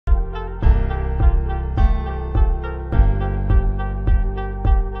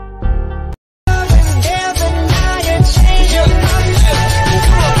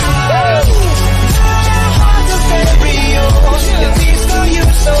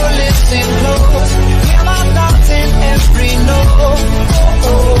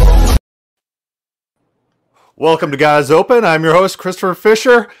Welcome to Guys Open. I'm your host, Christopher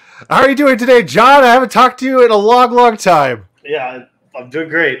Fisher. How are you doing today, John? I haven't talked to you in a long time. Yeah, I'm doing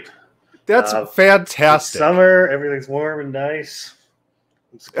great. That's fantastic. It's summer, everything's warm and nice.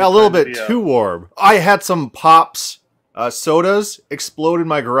 A little bit too warm. I had some Pops sodas explode in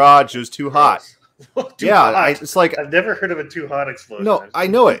my garage. It was too hot. Hot. It's like I've never heard of a too hot explosion. No, I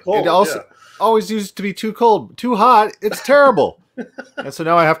know it. Cold, it also always used to be too cold. Too hot, it's terrible. And so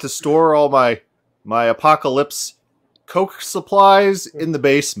now I have to store all my apocalypse Coke supplies in the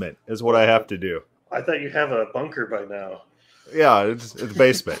basement is what I have to do. I thought you have a bunker by now. Yeah, it's the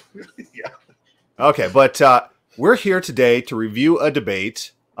basement. Yeah. Okay, but we're here today to review a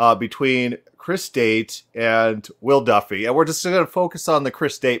debate between Chris Date and Will Duffy, and we're just going to focus on the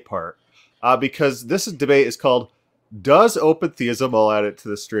Chris Date part because this debate is called "Does Open Theism?" I'll add it to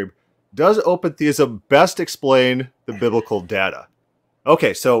the stream. Does open theism best explain the biblical data?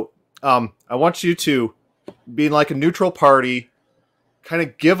 Okay, so I want you to, being like a neutral party, kind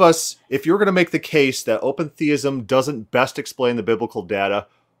of give us, if you're going to make the case that open theism doesn't best explain the biblical data,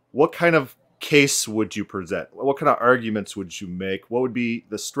 what kind of case would you present? What kind of arguments would you make? What would be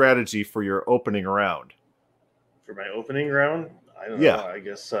the strategy for your opening round? For my opening round? I don't know. I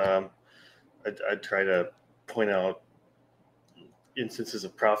guess I'd try to point out instances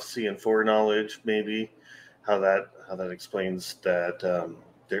of prophecy and foreknowledge, maybe, how that explains that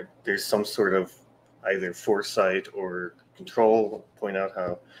there's some sort of either foresight or control. Point out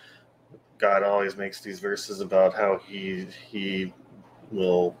how God always makes these verses about how he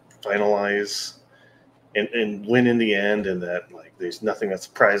will finalize and win in the end, and that like there's nothing that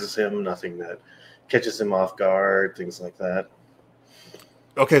surprises him, nothing that catches him off guard, things like that.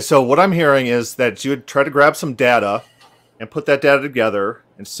 Okay, so what I'm hearing is that you would try to grab some data and put that data together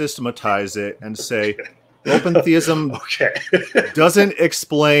and systematize it and say, open theism doesn't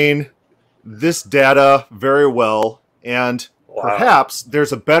explain this data very well, and perhaps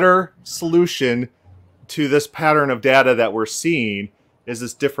there's a better solution to this pattern of data that we're seeing is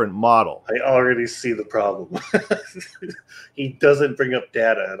this different model. I already see the problem. He doesn't bring up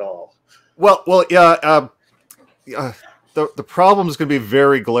data at all. Well, yeah. The problem is going to be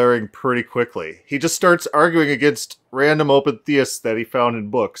very glaring pretty quickly. He just starts arguing against random open theists that he found in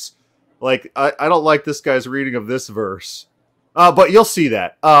books. Like, I don't like this guy's reading of this verse. But you'll see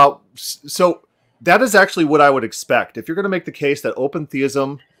that. So that is actually what I would expect. If you're going to make the case that open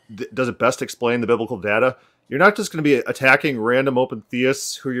theism does it best explain the biblical data, you're not just going to be attacking random open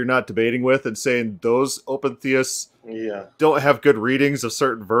theists who you're not debating with and saying those open theists don't have good readings of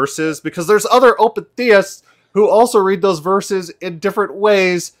certain verses, because there's other open theists who also read those verses in different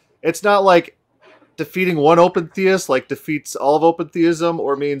ways. It's not like defeating one open theist like defeats all of open theism,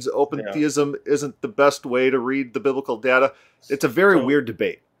 or means open theism isn't the best way to read the biblical data. It's a very weird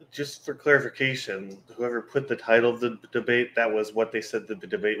debate. Just for clarification, whoever put the title of the debate, that was what they said that the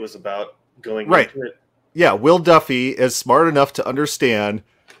debate was about going into it? Yeah, Will Duffy is smart enough to understand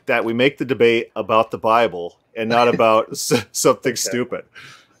that we make the debate about the Bible and not about something stupid.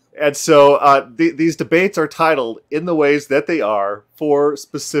 And so these debates are titled in the ways that they are for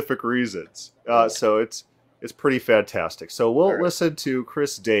specific reasons. So it's pretty fantastic. So we'll listen to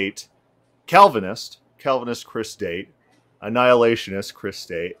Chris Date, Calvinist Chris Date, annihilationist Chris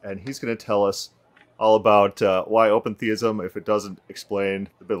Date, and he's going to tell us all about why open theism, if it doesn't explain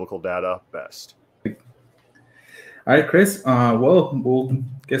the biblical data, best. All right, Chris. Well, we'll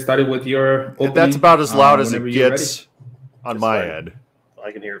get started with your opening. That's about as loud as it gets on my end.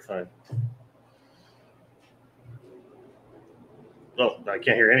 I can hear it fine. Oh, I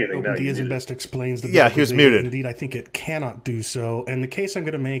can't hear anything now. Theism best explains the he was muted. Indeed, I think it cannot do so. And the case I'm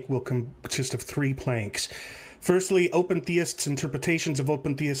going to make will consist of 3 planks. Firstly, open theists' interpretations of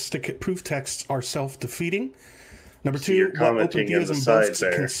open theistic proof texts are self-defeating. Number 2, what open theism boasts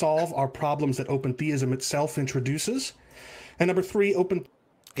can solve are problems that open theism itself introduces. And number 3,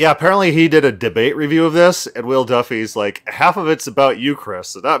 Yeah, apparently he did a debate review of this, and Will Duffy's like, half of it's about you, Chris,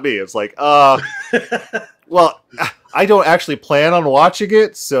 so not me. It's like, well, I don't actually plan on watching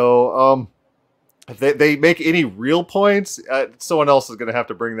it, so if they make any real points, someone else is going to have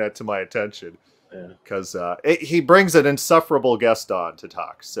to bring that to my attention. Because he brings an insufferable guest on to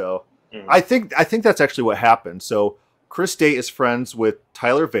talk. So I think that's actually what happened. So Chris Date is friends with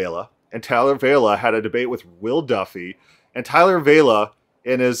Tyler Vela, and Tyler Vela had a debate with Will Duffy, and Tyler Vela,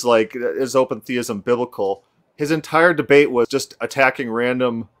 in his open theism biblical, his entire debate was just attacking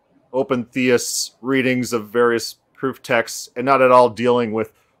random open theists' readings of various proof texts and not at all dealing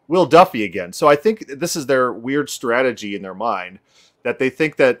with Will Duffy again. So I think this is their weird strategy in their mind, that they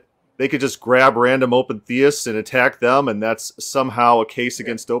think that they could just grab random open theists and attack them, and that's somehow a case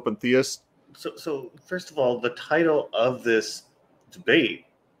against open theists. So first of all, the title of this debate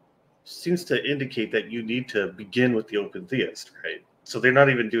seems to indicate that you need to begin with the open theist, right? So they're not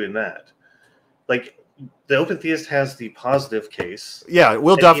even doing that. Like, the open theist has the positive case. Yeah,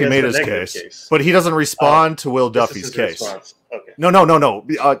 Will Duffy made his case, but he doesn't respond to Will Duffy's case. Okay. No.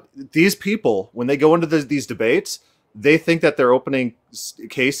 These people, when they go into these debates, they think that their opening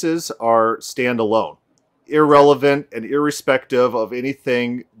cases are standalone, irrelevant, and irrespective of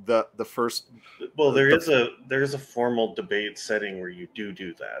anything. The first. Well, there is a formal debate setting where you do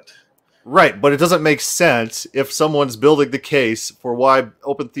that. Right, but it doesn't make sense if someone's building the case for why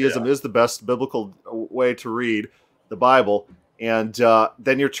open theism is the best biblical way to read the Bible, and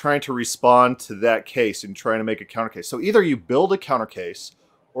then you're trying to respond to that case and trying to make a counter case. So either you build a counter case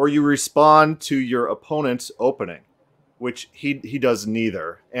or you respond to your opponent's opening, which he does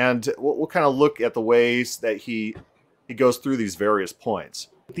neither. And we'll kind of look at the ways that he goes through these various points.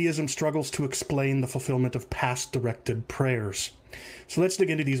 Theism struggles to explain the fulfillment of past directed prayers. So let's dig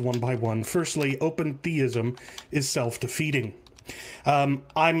into these one by one. Firstly, open theism is self-defeating.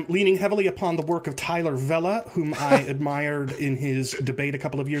 I'm leaning heavily upon the work of Tyler Vela, whom I admired in his debate a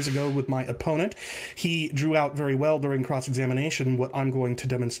couple of years ago with my opponent. He drew out very well during cross-examination what I'm going to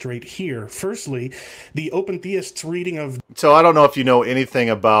demonstrate here. Firstly, the open theist's reading of... So I don't know if you know anything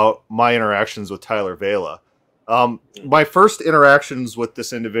about my interactions with Tyler Vela. My first interactions with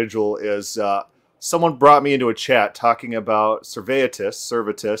this individual is someone brought me into a chat talking about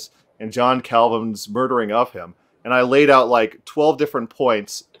Servetus, and John Calvin's murdering of him. And I laid out like 12 different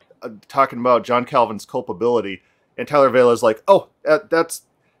points talking about John Calvin's culpability. And Tyler Vela's like, oh, that's,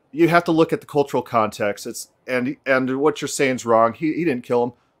 you have to look at the cultural context. And what you're saying is wrong. He didn't kill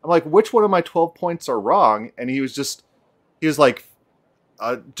him. I'm like, which one of my 12 points are wrong? And he was like,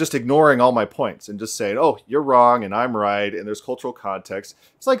 just ignoring all my points and just saying, oh, you're wrong and I'm right and there's cultural context.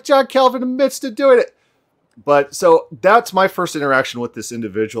 It's like John Calvin admits to doing it. But so that's my first interaction with this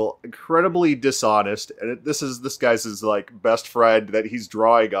individual. Incredibly dishonest. And this guy's his like best friend that he's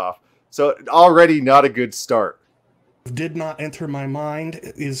drawing off. So already not a good start. Did not enter my mind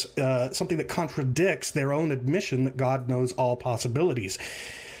is something that contradicts their own admission that God knows all possibilities.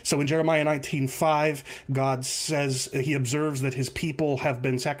 So in Jeremiah 19:5, God says he observes that his people have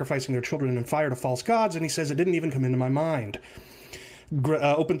been sacrificing their children in fire to false gods, and he says it didn't even come into my mind.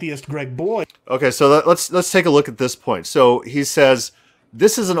 Open theist Greg Boyd. Okay, so let's take a look at this point. So he says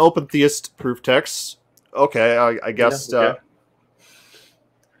this is an open theist proof text. Okay, I guess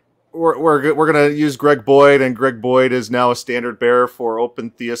we're gonna use Greg Boyd, and Greg Boyd is now a standard bearer for all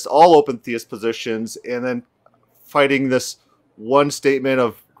open theist positions, and then fighting this one statement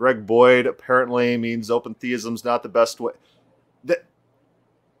of Greg Boyd apparently means open theism's not the best way.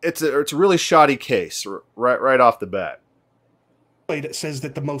 It's a really shoddy case right off the bat. It says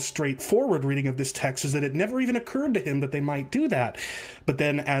that the most straightforward reading of this text is that it never even occurred to him that they might do that. But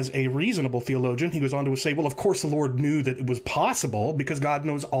then as a reasonable theologian, he goes on to say, well, of course the Lord knew that it was possible because God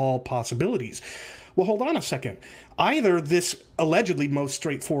knows all possibilities. Well, hold on a second. Either this allegedly most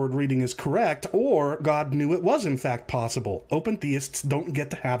straightforward reading is correct, or God knew it was in fact possible. Open theists don't get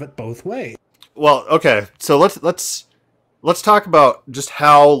to have it both ways. Well, okay, so let's talk about just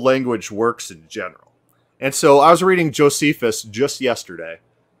how language works in general. And so I was reading Josephus just yesterday,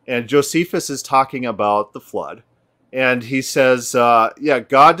 and Josephus is talking about the flood, and he says,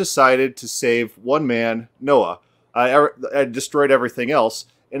 God decided to save one man, Noah. I destroyed everything else.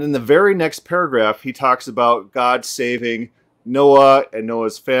 And in the very next paragraph, he talks about God saving Noah and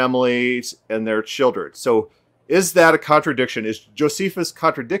Noah's families and their children. So is that a contradiction? Is Josephus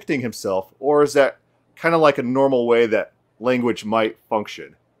contradicting himself, or is that kind of like a normal way that language might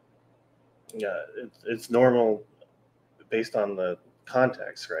function? Yeah, it's normal based on the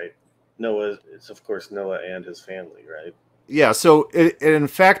context, right? It's of course Noah and his family, right? Yeah, so it in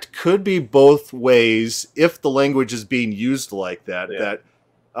fact could be both ways if the language is being used like that.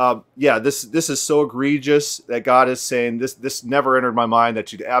 Yeah. This is so egregious that God is saying this never entered my mind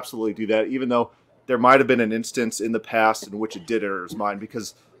that you'd absolutely do that, even though there might have been an instance in the past in which it did enter his mind,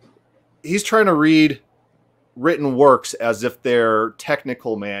 because he's trying to read written works as if they're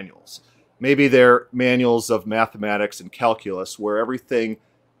technical manuals. Maybe they're manuals of mathematics and calculus where everything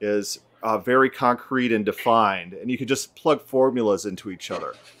is very concrete and defined, and you could just plug formulas into each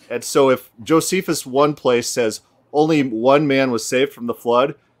other. And so if Josephus one place says only one man was saved from the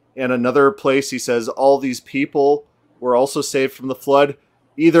flood, and another place he says all these people were also saved from the flood,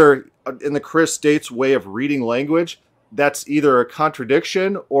 either in the Chris Dates way of reading language, that's either a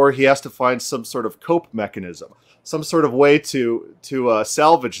contradiction or he has to find some sort of cope mechanism, some sort of way to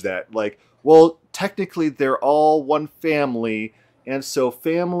salvage that. Like, well, technically they're all one family, and so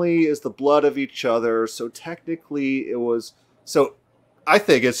family is the blood of each other. So technically it was... So I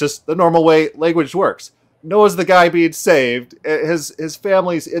think it's just the normal way language works. Noah's the guy being saved. His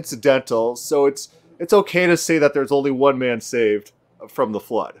family's incidental, so it's okay to say that there's only one man saved from the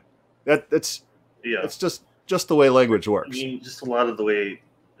flood. It's just the way language works. I mean, just a lot of the way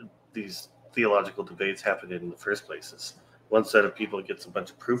these theological debates happen in the first place is one set of people gets a bunch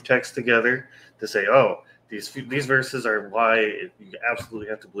of proof texts together to say, oh, these verses are why you absolutely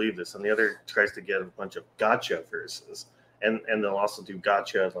have to believe this, and the other tries to get a bunch of gotcha verses, and they'll also do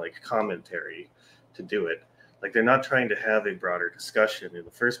gotcha like commentary to do it. Like, they're not trying to have a broader discussion in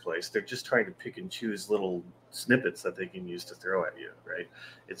the first place. They're just trying to pick and choose little snippets that they can use to throw at you, right?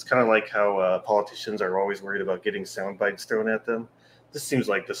 It's kind of like how politicians are always worried about getting sound bites thrown at them. This seems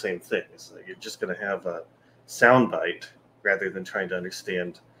like the same thing. It's like you're just going to have a sound bite rather than trying to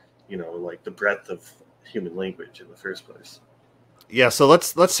understand, like the breadth of human language in the first place. Yeah, so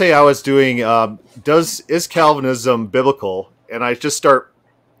let's say I was doing is Calvinism biblical, and I just start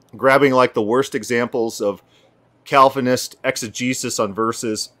grabbing like the worst examples of Calvinist exegesis on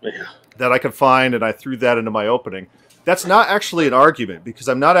verses that I could find, and I threw that into my opening. That's not actually an argument, because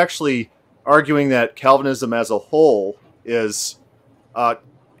I'm not actually arguing that Calvinism as a whole is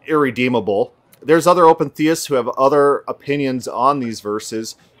irredeemable. There's other open theists who have other opinions on these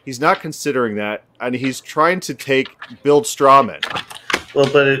verses. He's not considering that, and he's trying to build straw men. Well,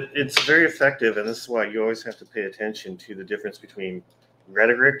 but it's very effective, and this is why you always have to pay attention to the difference between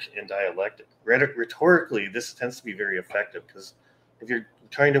rhetoric and dialectic. Rhetorically, this tends to be very effective, because if you're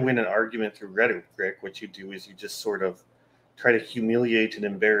trying to win an argument through rhetoric, what you do is you just sort of try to humiliate and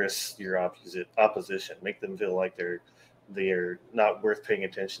embarrass your opposition, make them feel like they're not worth paying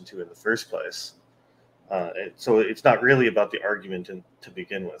attention to in the first place. So it's not really about the argument to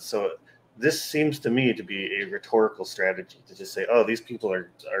begin with. So this seems to me to be a rhetorical strategy to just say, oh, these people are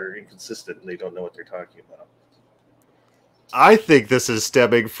inconsistent and they don't know what they're talking about. I think this is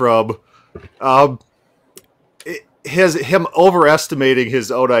stemming from him overestimating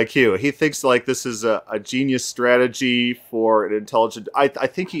his own IQ. He thinks like this is a genius strategy for an intelligent... I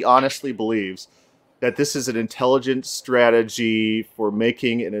think he honestly believes that this is an intelligent strategy for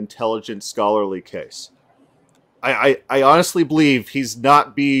making an intelligent scholarly case. I honestly believe he's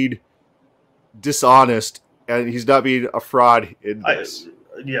not being dishonest, and he's not being a fraud in this.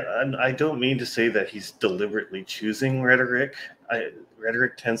 I don't mean to say that he's deliberately choosing rhetoric.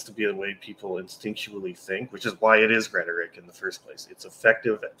 Rhetoric tends to be the way people instinctually think, which is why it is rhetoric in the first place. It's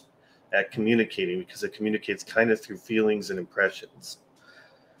effective at communicating because it communicates kind of through feelings and impressions.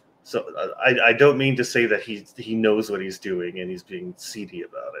 So I don't mean to say that he knows what he's doing and he's being seedy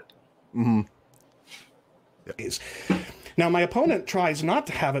about it. Mm-hmm. Now, my opponent tries not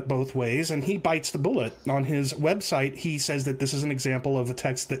to have it both ways, and he bites the bullet. On his website, he says that this is an example of a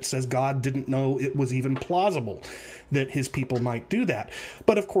text that says God didn't know it was even plausible that his people might do that.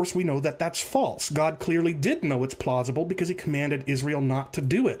 But, of course, we know that that's false. God clearly did know it's plausible because he commanded Israel not to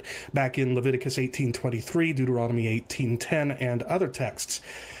do it back in Leviticus 18:23, Deuteronomy 18:10, and other texts.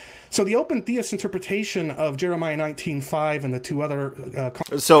 So the open theist interpretation of Jeremiah 19:5 and the two other...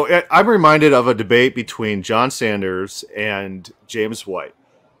 So I'm reminded of a debate between John Sanders and James White.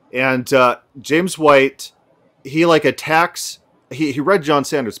 And James White, he like attacks... He read John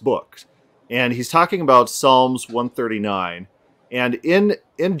Sanders' book. And he's talking about Psalms 139. And in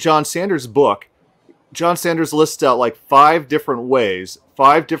John Sanders' book, John Sanders lists out like 5 different ways,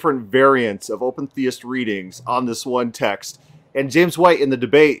 5 different variants of open theist readings on this one text. And James White in the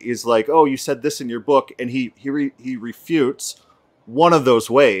debate is like, "Oh, you said this in your book," and he refutes one of those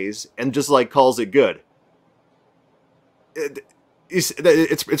ways and just like calls it good.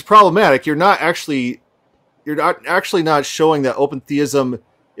 It's problematic. You're not actually not showing that open theism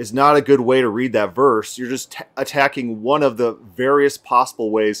is not a good way to read that verse. You're just attacking one of the various possible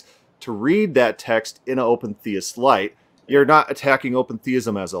ways to read that text in an open theist light. You're not attacking open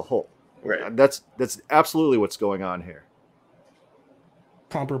theism as a whole. Right. That's absolutely what's going on here.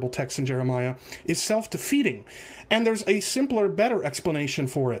 Comparable text in Jeremiah is self-defeating, and there's a simpler, better explanation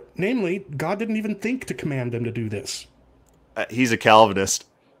for it. Namely, God didn't even think to command them to do this. He's a Calvinist.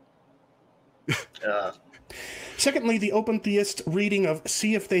 Secondly, the open theist reading of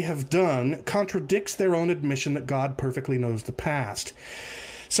 "see if they have done" contradicts their own admission that God perfectly knows the past.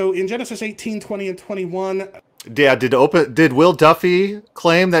 So in Genesis 18:20 and 21... Yeah, did Will Duffy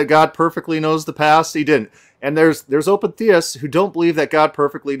claim that God perfectly knows the past? He didn't. And there's open theists who don't believe that God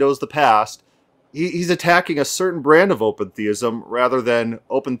perfectly knows the past. He's attacking a certain brand of open theism rather than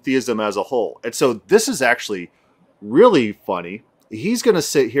open theism as a whole. And so this is actually really funny. He's going to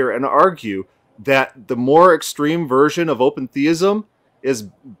sit here and argue that the more extreme version of open theism is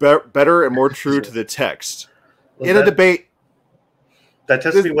better and more true to the text. In a debate, that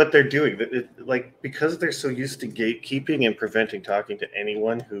tends to be what they're doing. Like, because they're so used to gatekeeping and preventing talking to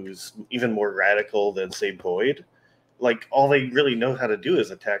anyone who's even more radical than, say, Boyd, like, all they really know how to do is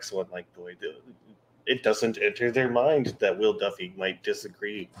attack someone like Boyd. It doesn't enter their mind that Will Duffy might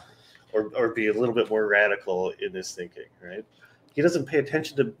disagree or be a little bit more radical in his thinking, right? He doesn't pay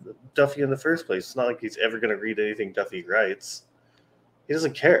attention to Duffy in the first place. It's not like he's ever going to read anything Duffy writes. He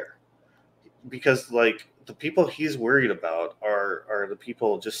doesn't care. Because, like, the people he's worried about are the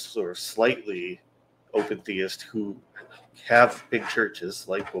people just sort of slightly open theist who have big churches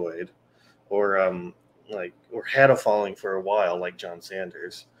like Boyd, or had a following for a while like John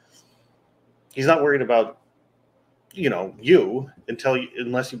Sanders. He's not worried about you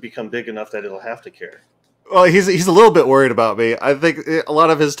unless you become big enough that it'll have to care. Well, he's a little bit worried about me. I think a lot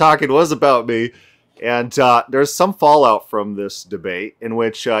of his talking was about me, and there's some fallout from this debate in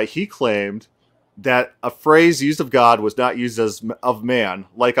which he claimed that a phrase used of God was not used as of man,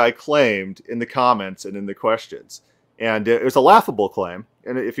 like I claimed in the comments and in the questions. And it was a laughable claim.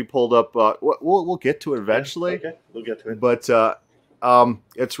 And if you pulled up, we'll get to it eventually. Okay, we'll get to it. But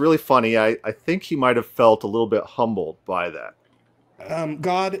it's really funny. I think he might have felt a little bit humbled by that.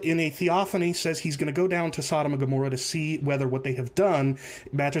 God in a theophany says he's going to go down to Sodom and Gomorrah to see whether what they have done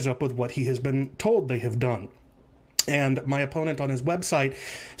matches up with what he has been told they have done. And my opponent on his website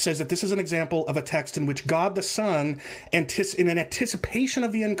says that this is an example of a text in which God the Son, in an anticipation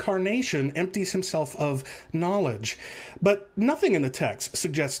of the incarnation, empties himself of knowledge. But nothing in the text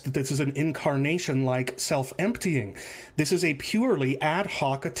suggests that this is an incarnation-like self-emptying. This is a purely ad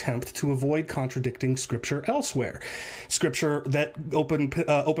hoc attempt to avoid contradicting Scripture elsewhere. Scripture that open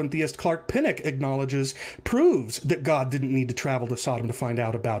theist Clark Pinnock acknowledges proves that God didn't need to travel to Sodom to find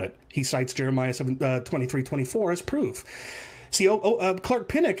out about it. He cites Jeremiah 23:24 as proof. See, Clark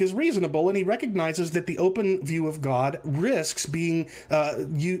Pinnock is reasonable, and he recognizes that the open view of God risks being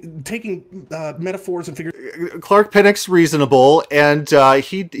taking metaphors and figures. Clark Pinnock's reasonable, and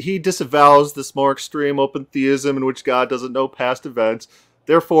he disavows this more extreme open theism in which God doesn't know past events.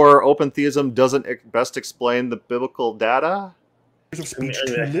 Therefore, open theism doesn't best explain the biblical data. Of speech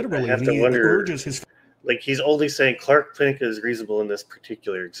too literally, I have to wonder. Like, he's only saying Clark Pinnock is reasonable in this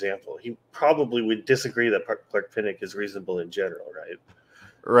particular example. He probably would disagree that Clark Pinnock is reasonable in general, right?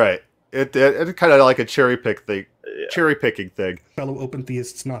 Right. It kind of like a cherry picking thing. Fellow open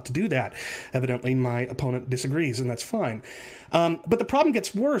theists not to do that. Evidently, my opponent disagrees, and that's fine. But the problem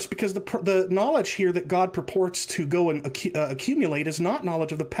gets worse because the knowledge here that God purports to go and accumulate is not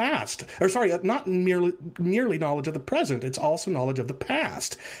knowledge of the past. Or sorry, not merely knowledge of the present. It's also knowledge of the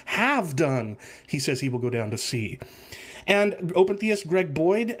past. Have done, he says he will go down to see. And open theist Greg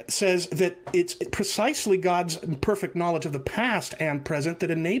Boyd says that it's precisely God's perfect knowledge of the past and present that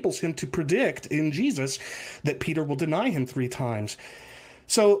enables him to predict in Jesus that Peter will deny him 3 times.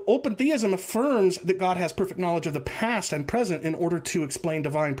 So open theism affirms that God has perfect knowledge of the past and present in order to explain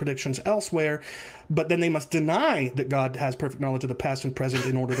divine predictions elsewhere, but then they must deny that God has perfect knowledge of the past and present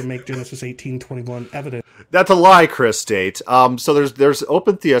in order to make Genesis 18:21 evident. That's a lie, Chris State. So there's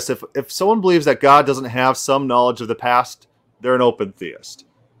open theists. If someone believes that God doesn't have some knowledge of the past, they're an open theist.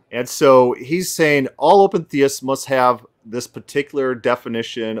 And so he's saying all open theists must have this particular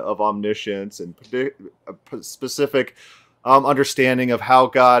definition of omniscience and a specific understanding of how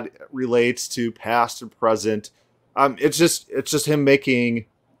God relates to past and present. It's just him making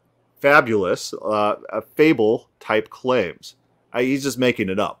fabulous, fable type claims. He's just making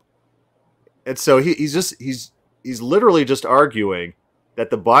it up. And so he's literally just arguing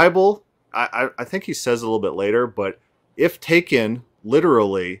that the Bible, I think he says a little bit later, but if taken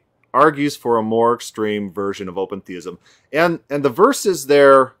literally, argues for a more extreme version of open theism. And the verses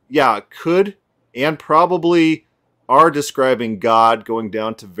there, could and probably are describing God going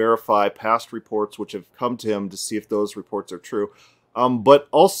down to verify past reports which have come to him to see if those reports are true. But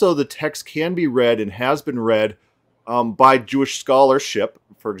also the text can be read and has been read by Jewish scholarship,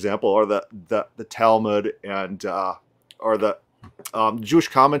 for example, or the Talmud and or the Jewish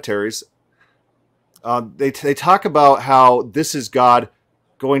commentaries. They talk about how this is God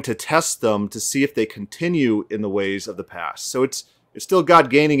going to test them to see if they continue in the ways of the past. So it's still God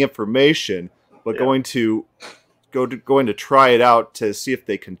gaining information, but going to try it out to see if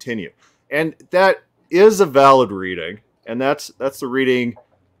they continue. And that is a valid reading, and that's the reading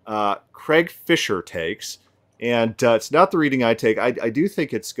Craig Fisher takes. And it's not the reading I take. I do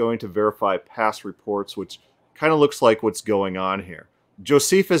think it's going to verify past reports, which kind of looks like what's going on here.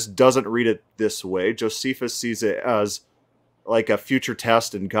 Josephus doesn't read it this way. Josephus sees it as like a future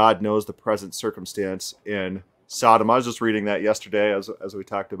test, and God knows the present circumstance in Sodom. I was just reading that yesterday, as we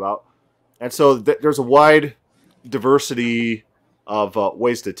talked about, and so there's a wide diversity of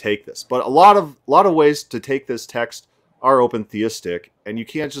ways to take this, but a lot of ways to take this text are open theistic, and you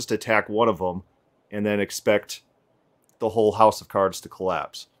can't just attack one of them and then expect the whole house of cards to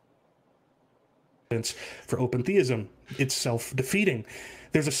collapse. For open theism, it's self-defeating.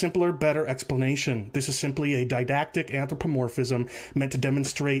 There's a simpler, better explanation. This is simply a didactic anthropomorphism meant to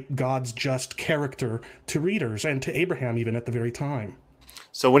demonstrate God's just character to readers, and to Abraham even at the very time.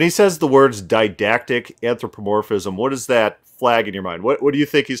 So when he says the words didactic anthropomorphism, what does that flag in your mind? What do you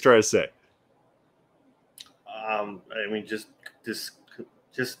think he's trying to say? I mean, just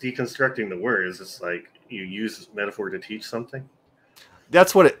deconstructing the words. It's like you use metaphor to teach something.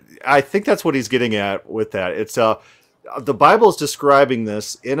 I think that's what he's getting at with that. It's the Bible is describing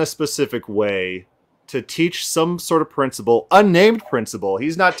this in a specific way to teach some sort of principle, unnamed principle.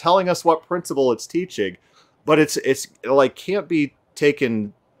 He's not telling us what principle it's teaching, but it's like can't be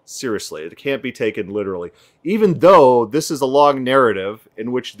taken seriously. It can't be taken literally, even though this is a long narrative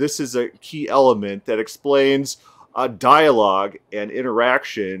in which this is a key element that explains dialogue and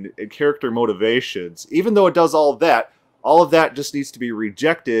interaction and character motivations. Even though it does all of that just needs to be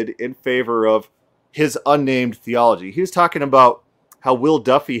rejected in favor of his unnamed theology. He was talking about how Will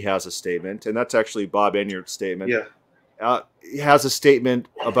Duffy has a statement, and that's actually Bob Enyart's statement. Yeah. He has a statement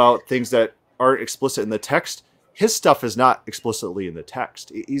about things that aren't explicit in the text. His stuff is not explicitly in the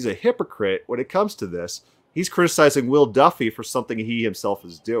text. He's a hypocrite when it comes to this. He's criticizing Will Duffy for something he himself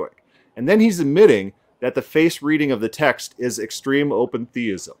is doing. And then he's admitting that the face reading of the text is extreme open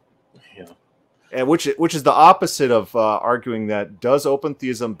theism. Yeah. And which is the opposite of arguing that does open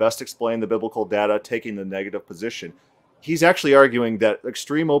theism best explain the biblical data, taking the negative position. He's actually arguing that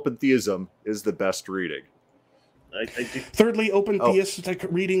extreme open theism is the best reading. Thirdly, open theistic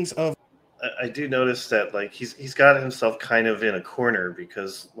readings of... I do notice that like he's got himself kind of in a corner,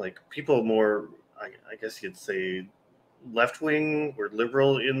 because like people more, I guess you'd say, left-wing or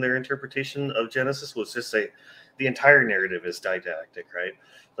liberal in their interpretation of Genesis will just say the entire narrative is didactic, right?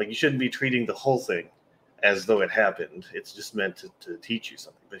 Like you shouldn't be treating the whole thing as though it happened. It's just meant to teach you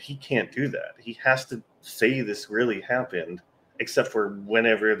something. But he can't do that. He has to say this really happened, except for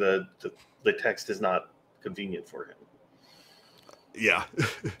whenever the text is not convenient for him. Yeah.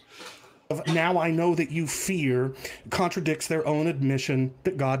 Now I know that you fear contradicts their own admission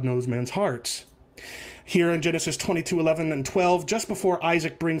that God knows men's hearts. Here in Genesis 22:11 and 12, just before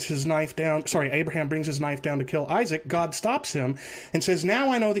Abraham brings his knife down to kill Isaac, God stops him and says,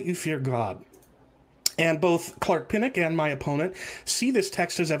 "Now I know that you fear God." And both Clark Pinnock and my opponent see this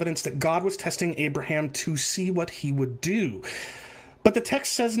text as evidence that God was testing Abraham to see what he would do. But the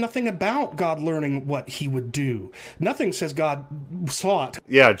text says nothing about God learning what he would do. Nothing says God saw it.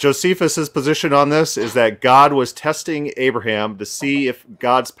 Yeah, Josephus's position on this is that God was testing Abraham to see if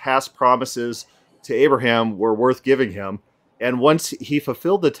God's past promises to Abraham were worth giving him. And once he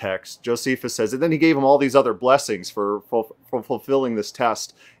fulfilled the text, Josephus says, and then he gave him all these other blessings for fulfilling this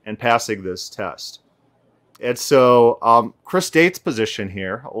test and passing this test. And so Chris Date's position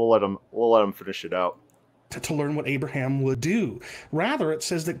here, we'll let him finish it out. To learn what Abraham would do. Rather, it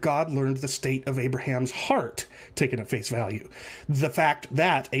says that God learned the state of Abraham's heart, taken at face value. The fact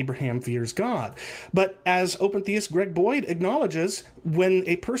that Abraham fears God. But as open theist Greg Boyd acknowledges, when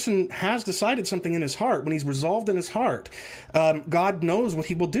a person has decided something in his heart, when he's resolved in his heart, God knows what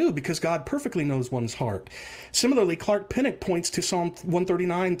he will do, because God perfectly knows one's heart. Similarly, Clark Pinnock points to Psalm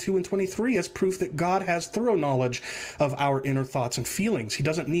 139, 2 and 23 as proof that God has thorough knowledge of our inner thoughts and feelings. He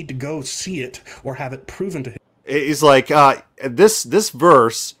doesn't need to go see it or have it proven to him. He's like, this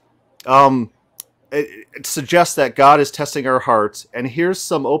verse, it suggests that God is testing our hearts, and here's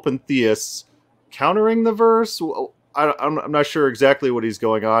some open theists countering the verse. I'm not sure exactly what's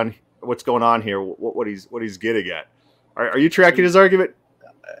going on here, what he's getting at. Are you tracking his argument?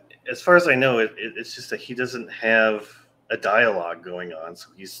 As far as I know, it's just that he doesn't have a dialogue going on, so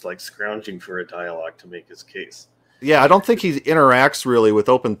he's like scrounging for a dialogue to make his case. Yeah, I don't think he interacts really with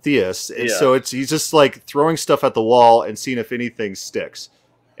open theists, and so he's just like throwing stuff at the wall and seeing if anything sticks.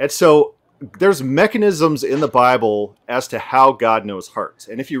 And so there's mechanisms in the Bible as to how God knows hearts.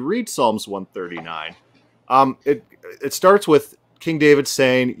 And if you read Psalms 139, it starts with King David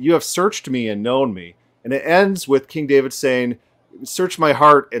saying, "You have searched me and known me," and it ends with King David saying, "Search my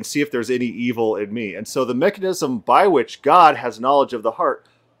heart and see if there's any evil in me." And so the mechanism by which God has knowledge of the heart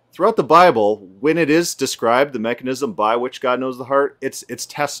throughout the Bible, when it is described, the mechanism by which God knows the heart, it's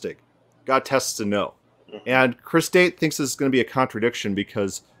testing. God tests to know. And Chris Date thinks this is going to be a contradiction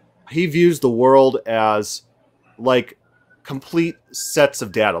because he views the world as like complete sets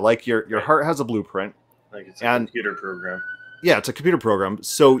of data. Like your heart has a blueprint. Like it's a computer program. Yeah, it's a computer program.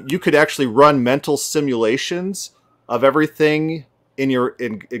 So you could actually run mental simulations of everything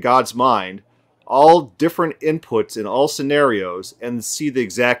in God's mind, all different inputs in all scenarios, and see the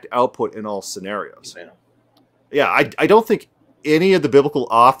exact output in all scenarios. Yeah, I don't think any of the biblical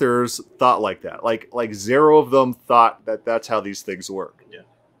authors thought like that. Like zero of them thought that that's how these things work. Yeah,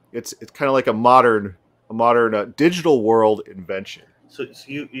 it's kind of like a modern digital world invention. So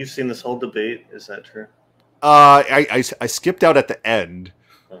you've seen this whole debate? Is that true? I skipped out at the end,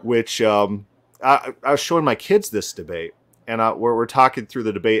 which I was showing my kids this debate, and we're talking through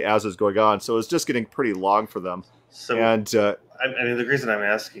the debate as it's going on, so it's just getting pretty long for them. So, and I mean, the reason I'm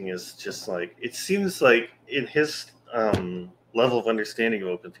asking is just like it seems like in his level of understanding of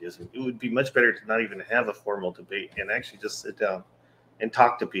open theism, it would be much better to not even have a formal debate and actually just sit down and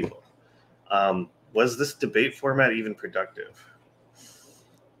talk to people. Was this debate format even productive?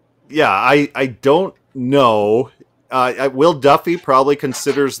 Yeah, I don't know. Will Duffy probably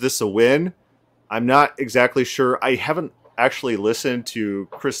considers this a win. I'm not exactly sure. I haven't actually listened to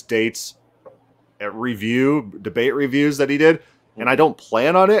Chris Date's debate reviews that he did, and I don't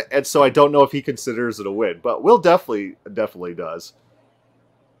plan on it, and so I don't know if he considers it a win. But Will definitely does.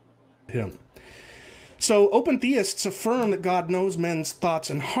 Yeah. So open theists affirm that God knows men's thoughts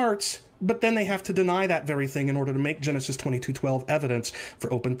and hearts, but then they have to deny that very thing in order to make Genesis 22:12 evidence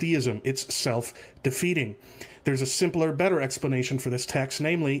for open theism. It's self-defeating. There's a simpler, better explanation for this text,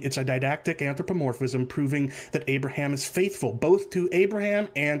 namely, it's a didactic anthropomorphism proving that Abraham is faithful, both to Abraham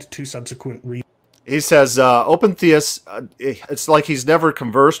and to subsequent readers. He says, open theists, it's like he's never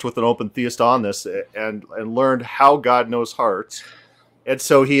conversed with an open theist on this and learned how God knows hearts. And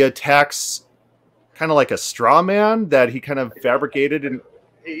so he attacks kind of like a straw man that he kind of fabricated. And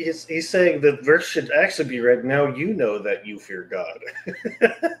he's saying the verse should actually be read, now you know that you fear God.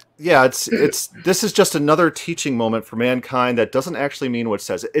 Yeah, this is just another teaching moment for mankind that doesn't actually mean what it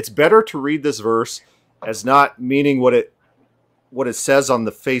says. It's better to read this verse as not meaning what it says on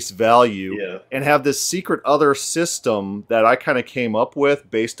the face value, and have this secret other system that I kind of came up with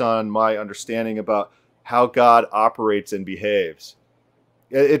based on my understanding about how God operates and behaves.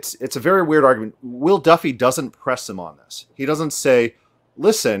 It's a very weird argument. Will Duffy doesn't press him on this. He doesn't say,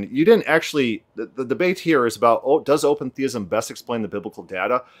 listen, you didn't actually, the debate here is about, does open theism best explain the biblical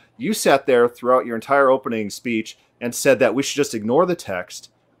data? You sat there throughout your entire opening speech and said that we should just ignore the text,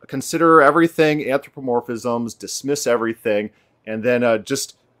 consider everything anthropomorphisms, dismiss everything, and then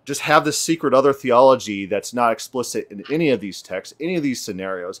just have this secret other theology that's not explicit in any of these texts, any of these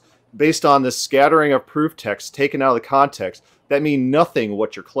scenarios, based on this scattering of proof texts taken out of the context that mean nothing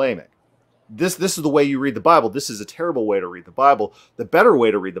what you're claiming. This is the way you read the Bible. This is a terrible way to read the Bible. The better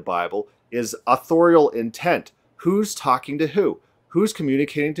way to read the Bible is authorial intent. Who's talking to who? Who's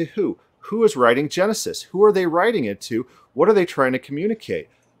communicating to who? Who is writing Genesis? Who are they writing it to? What are they trying to communicate?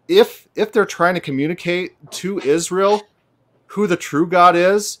 If they're trying to communicate to Israel who the true God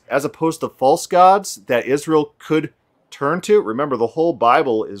is, as opposed to false gods that Israel could turn to. Remember, the whole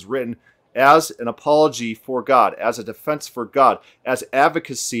Bible is written as an apology for God, as a defense for God, as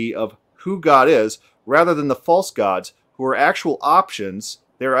advocacy of who God is, rather than the false gods who are actual options.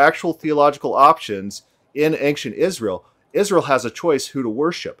 They're actual theological options in ancient Israel. Israel has a choice who to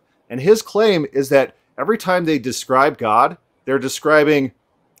worship. And his claim is that every time they describe God, they're describing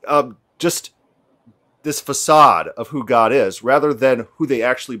just this facade of who God is, rather than who they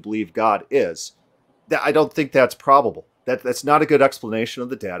actually believe God is. I don't think that's probable. That's not a good explanation of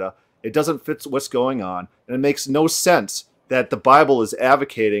the data. It doesn't fit what's going on, and it makes no sense that the Bible is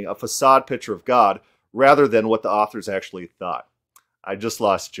advocating a facade picture of God rather than what the authors actually thought. I just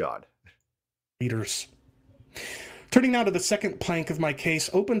lost John. Readers. Turning now to the second plank of my case,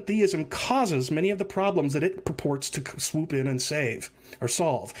 open theism causes many of the problems that it purports to swoop in and save or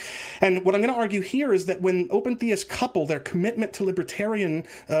solve. And what I'm going to argue here is that when open theists couple their commitment to libertarian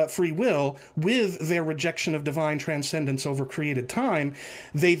free will with their rejection of divine transcendence over created time,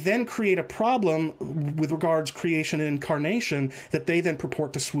 they then create a problem with regards creation and incarnation that they then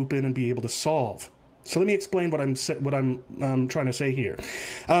purport to swoop in and be able to solve. So let me explain what I'm trying to say here.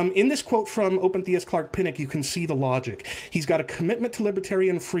 In this quote from open theist Clark Pinnock, you can see the logic. He's got a commitment to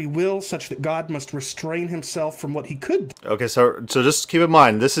libertarian free will such that God must restrain himself from what he could. Okay, so just keep in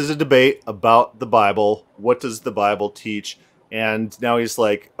mind, this is a debate about the Bible. What does the Bible teach? And now he's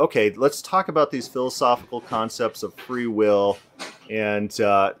like, okay, let's talk about these philosophical concepts of free will. And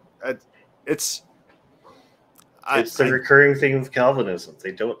it's the recurring theme of Calvinism.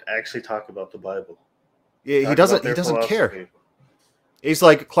 They don't actually talk about the Bible. Yeah, he doesn't care. He's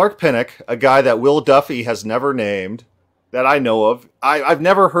like Clark Pinnock, a guy that Will Duffy has never named, that I know of. I've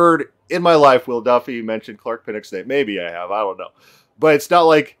never heard in my life Will Duffy mention Clark Pinnock's name. Maybe I have. I don't know. But it's not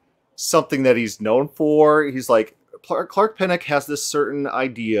like something that he's known for. He's like, Clark Pinnock has this certain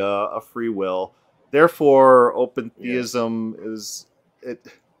idea of free will. Therefore, open theism is...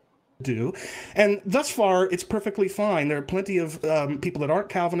 do, and thus far it's perfectly fine. There are plenty of people that aren't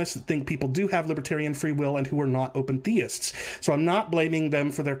Calvinists that think people do have libertarian free will and who are not open theists. So I'm not blaming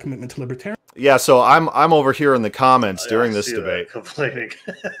them for their commitment to libertarianism. Yeah, so I'm over here in the comments during this debate complaining,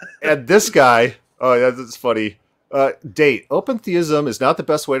 and this guy, that's funny. Date: open theism is not the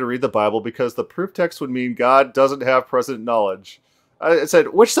best way to read the Bible because the proof text would mean God doesn't have present knowledge. I said,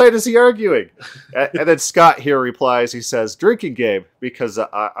 which side is he arguing? And then Scott here replies, he says, drinking game, because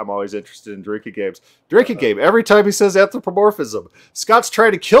I'm always interested in drinking games. Drinking game, every time he says anthropomorphism. Scott's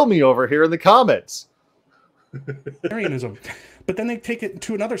trying to kill me over here in the comments. But then they take it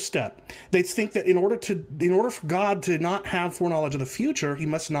to another step. They think that in order for God to not have foreknowledge of the future, he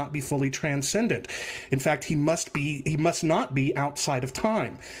must not be fully transcendent. In fact, he must not be outside of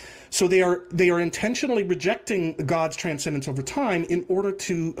time. So they are intentionally rejecting God's transcendence over time in order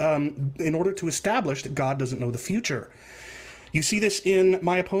to establish that God doesn't know the future. You see this in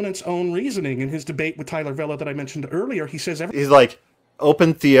my opponent's own reasoning in his debate with Tyler Vela that I mentioned earlier. He says he's like,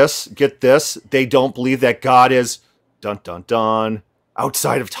 open theists, get this, they don't believe that God is dun dun dun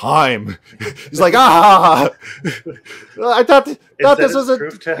outside of time. He's like, I thought this was a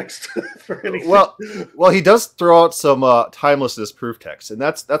proof text for anything. Well, he does throw out some timelessness proof text, and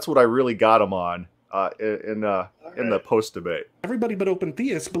that's what I really got him on in the post debate. Everybody but open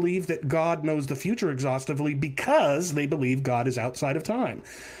theists believe that God knows the future exhaustively because they believe God is outside of time.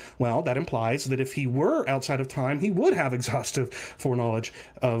 Well, that implies that if he were outside of time, he would have exhaustive foreknowledge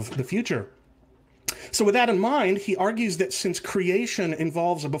of the future. So with that in mind, he argues that since creation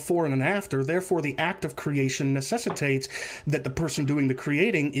involves a before and an after, therefore the act of creation necessitates that the person doing the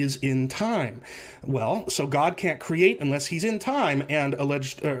creating is in time. Well, so God can't create unless he's in time, and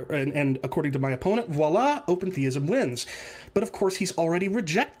and according to my opponent, voila, open theism wins. But of course, he's already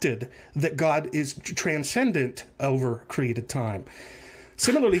rejected that God is transcendent over created time.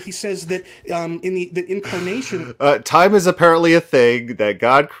 Similarly, he says that in the incarnation... time is apparently a thing that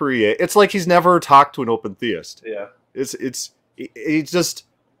God created. It's like he's never talked to an open theist. Yeah. He's just...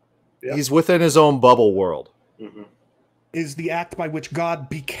 Yeah. He's within his own bubble world. Mm-hmm. Is the act by which God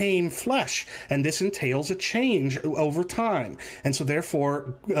became flesh, and this entails a change over time. And so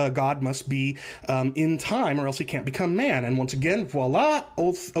therefore, God must be in time, or else he can't become man. And once again, voila,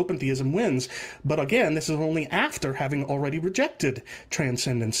 open theism wins. But again, this is only after having already rejected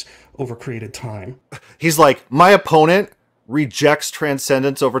transcendence over created time. He's like, my opponent rejects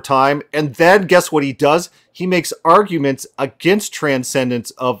transcendence over time, and then guess what he does? He makes arguments against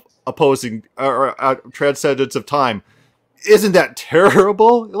transcendence of opposing, or transcendence of time. Isn't that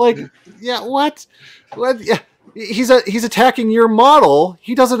terrible? Like, yeah, what? Yeah, he's attacking your model.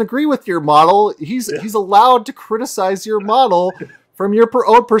 He doesn't agree with your model. He's allowed to criticize your model from your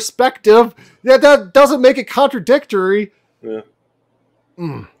own perspective. Yeah, that doesn't make it contradictory. Yeah.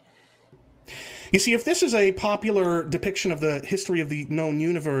 You see, if this is a popular depiction of the history of the known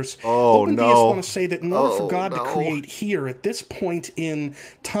universe, open theists want to say that in order for God to create here at this point in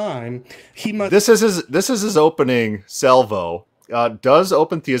time, he must... This is his opening salvo. Does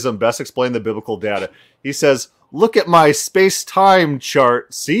open theism best explain the biblical data? He says, look at my space-time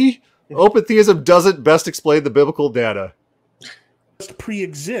chart. See? Open theism doesn't best explain the biblical data.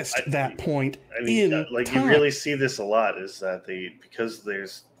 Pre-exist that point in time. You really see this a lot, is that because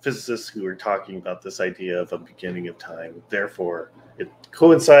there's physicists who are talking about this idea of a beginning of time, therefore it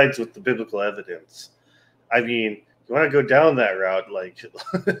coincides with the biblical evidence. I mean, you want to go down that route,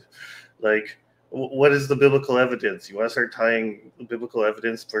 like what is the biblical evidence? You want to start tying the biblical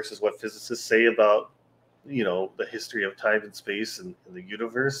evidence versus what physicists say about, the history of time and space and the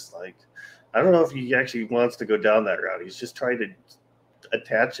universe. Like, I don't know if he actually wants to go down that route. He's just trying to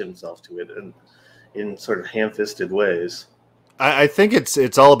attach himself to it in sort of ham-fisted ways. I think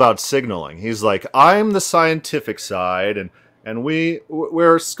it's all about signaling. He's like, I'm the scientific side, and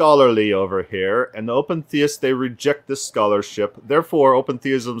we're scholarly over here, and the open theists, they reject this scholarship. Therefore, open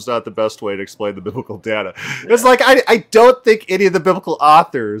theism is not the best way to explain the biblical data. Yeah. It's like, I don't think any of the biblical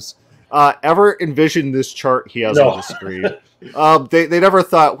authors ever envisioned this chart he has on the screen. They never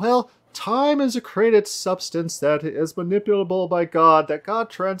thought, well, time is a created substance that is manipulable by God, that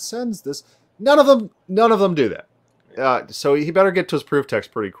God transcends this. None of them do that. So he better get to his proof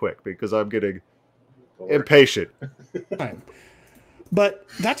text pretty quick, because I'm getting impatient. But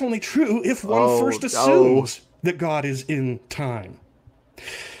that's only true if one first assumes that God is in time.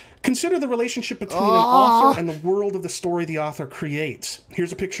 Consider the relationship between an author and the world of the story the author creates.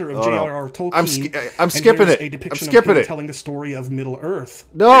 Here's a picture of J.R.R. Tolkien. I'm skipping it. A depiction I'm skipping of him it. telling the story of Middle Earth.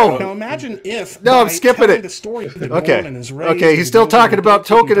 No. Now imagine if I'm skipping it. The story of the Okay. and is raised, Okay. He's still talking about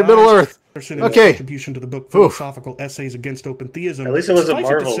Tolkien and Middle Earth. Okay. Contribution to the book Philosophical Essays Against Open Theism. At least it wasn't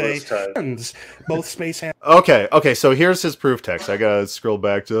Marvel this time. Both space and Okay. So here's his proof text. I gotta scroll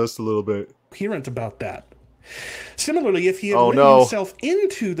back just a little bit. Coherent about that. Similarly, if he had written himself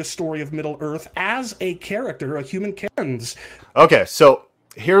into the story of Middle Earth as a character, a human character. Okay, so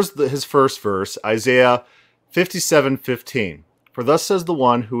here's his first verse, Isaiah 57:15. For thus says the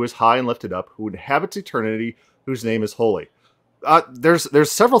one who is high and lifted up, who inhabits eternity, whose name is holy.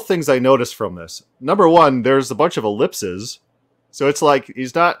 There's several things I noticed from this. Number one, there's a bunch of ellipses, so it's like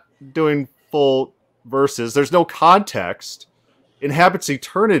he's not doing full verses. There's no context. Inhabits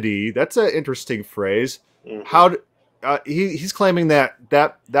eternity. That's an interesting phrase. How he's claiming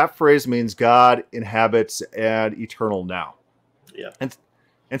that phrase means God inhabits and eternal now. Yeah.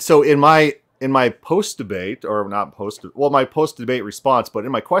 And so in my post debate, or not post, well, my post debate response, but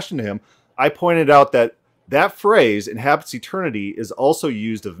in my question to him, I pointed out that phrase inhabits eternity is also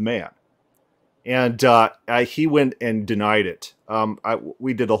used of man, and he went and denied it.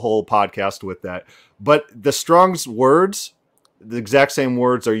 We did a whole podcast with that, but the Strong's words, the exact same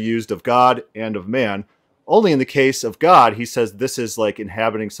words are used of God and of man. Only in the case of God, he says this is like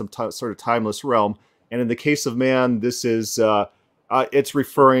inhabiting some sort of timeless realm. And in the case of man, this is, it's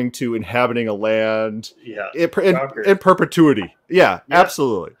referring to inhabiting a land in perpetuity. Yeah,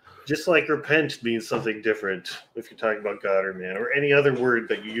 absolutely. Just like repent means something different if you're talking about God or man, or any other word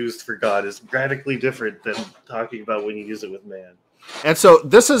that you used for God is radically different than talking about when you use it with man. And so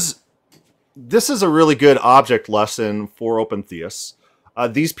this is a really good object lesson for open theists.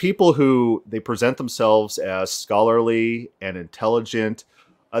 These people who they present themselves as scholarly and intelligent,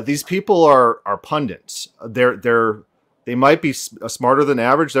 these people are pundits. They might be smarter than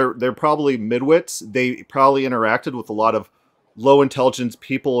average. They're probably midwits. They probably interacted with a lot of low intelligence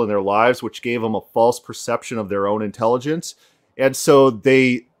people in their lives, which gave them a false perception of their own intelligence, and so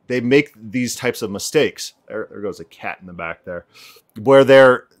they make these types of mistakes. There goes a cat in the back there, where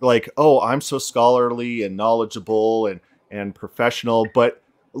they're like, "Oh, I'm so scholarly and knowledgeable and professional," but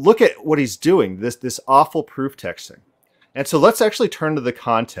look at what he's doing, this awful proof texting. And so let's actually turn to the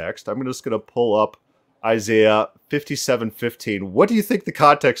context. I'm just going to pull up Isaiah 57:15. What do you think the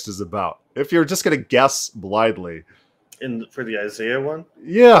context is about? If you're just going to guess blindly. For the Isaiah one?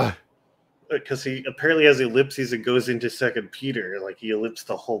 Yeah. Because he apparently has ellipses and goes into 2 Peter, like he ellipsed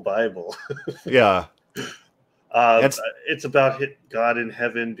the whole Bible. Yeah. It's about God in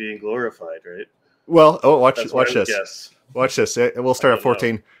heaven being glorified, right? Well, watch this. Guess. Watch this. We'll start at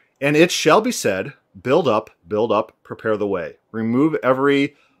 14. Know. And it shall be said, build up, prepare the way. Remove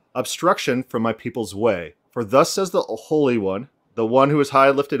every obstruction from my people's way. For thus says the Holy One, the one who is high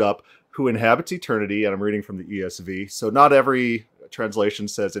and lifted up, who inhabits eternity. And I'm reading from the ESV. So not every translation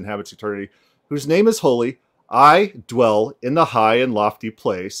says inhabits eternity. Whose name is holy. I dwell in the high and lofty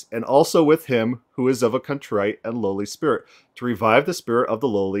place, and also with him who is of a contrite and lowly spirit, to revive the spirit of the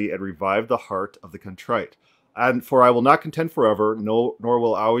lowly and revive the heart of the contrite. And for I will not contend forever, nor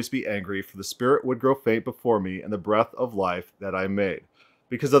will I always be angry, for the spirit would grow faint before me, and the breath of life that I made.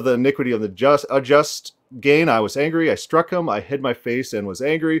 Because of the iniquity of the unjust gain, I was angry, I struck him, I hid my face and was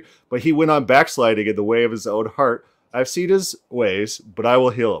angry, but he went on backsliding in the way of his own heart. I have seen his ways, but I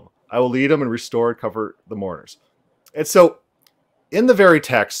will heal him. I will lead him and restore and comfort the mourners. And so, in the very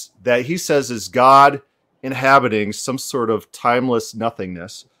text that he says is God inhabiting some sort of timeless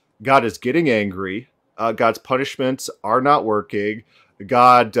nothingness, God is getting angry. God's punishments are not working.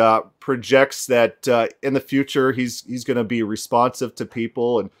 God projects that in the future he's going to be responsive to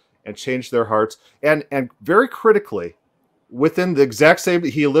people and change their hearts. And very critically, within the exact same,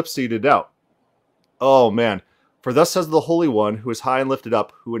 he ellipsed it out. Oh man. For thus says the Holy One, who is high and lifted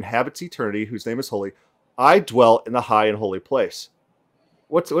up, who inhabits eternity, whose name is holy. I dwell in the high and holy place.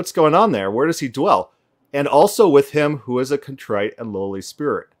 What's going on there? Where does he dwell? And also with him who is a contrite and lowly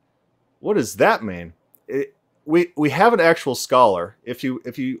spirit. What does that mean? We have an actual scholar. If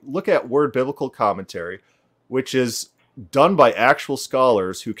you look at Word Biblical Commentary, which is done by actual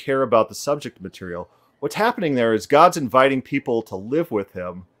scholars who care about the subject material, what's happening there is God's inviting people to live with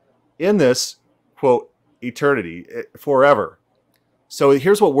him in this, quote, eternity, forever. So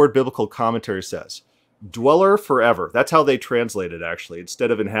here's what Word Biblical Commentary says. Dweller forever. That's how they translate it, actually. Instead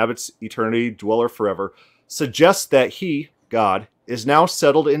of inhabits eternity, dweller forever, suggests that he, God, is now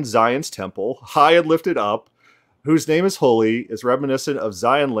settled in Zion's temple, high and lifted up, whose name is holy, is reminiscent of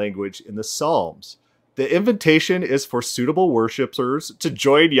Zion language in the Psalms. the invitation is for suitable worshipers to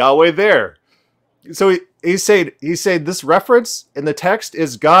join Yahweh there. So he's saying this reference in the text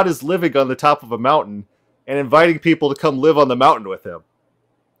is God is living on the top of a mountain and inviting people to come live on the mountain with him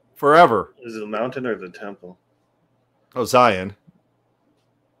forever. Is it the mountain or the temple? Oh, Zion.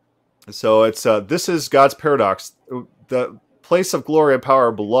 So it's this is God's paradox. The place of glory and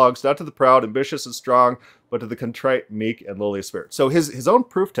power belongs not to the proud, ambitious, and strong, but to the contrite, meek, and lowly of spirit. So his own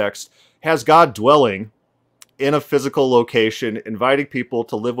proof text has God dwelling in a physical location, inviting people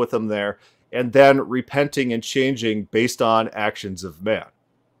to live with him there, and then repenting and changing based on actions of man.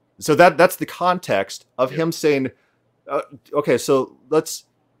 So that's the context of him saying, okay, so let's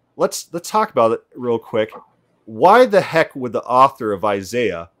talk about it real quick. Why the heck would the author of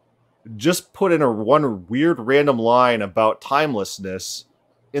Isaiah just put in one weird random line about timelessness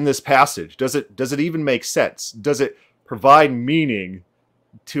in this passage? Does it even make sense? Does it provide meaning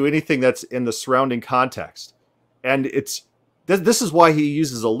to anything that's in the surrounding context? And this is why he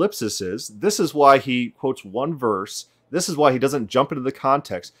uses ellipses. This is why he quotes one verse. This is why he doesn't jump into the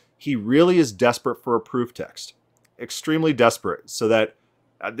context. He really is desperate for a proof text, extremely desperate, so that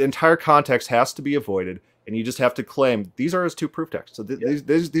the entire context has to be avoided, and you just have to claim these are his two proof texts. So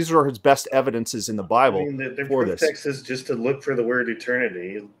these are his best evidences in the Bible. I mean, the proof text is just to look for the word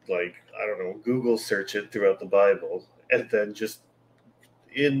eternity, like, I don't know, Google search it throughout the Bible, and then just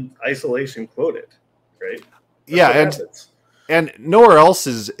in isolation quote it, right? And nowhere else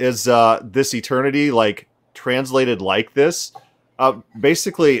is this eternity like translated like this.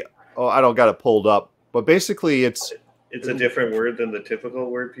 Basically, I don't got it pulled up, but basically it's a different word than the typical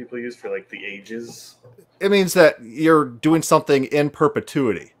word people use for like the ages. It means that you're doing something in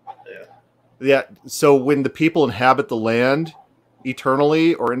perpetuity. Yeah. So when the people inhabit the land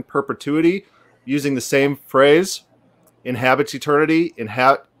eternally or in perpetuity, using the same phrase, inhabits eternity,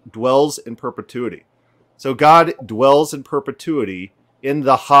 dwells in perpetuity. So God dwells in perpetuity in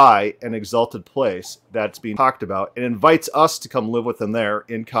the high and exalted place that's being talked about, and invites us to come live with him there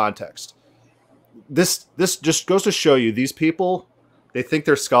in context. This just goes to show you, these people, they think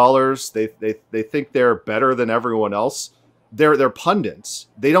they're scholars. They think they're better than everyone else. They're pundits.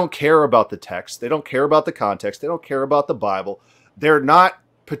 They don't care about the text. They don't care about the context. They don't care about the Bible. They're not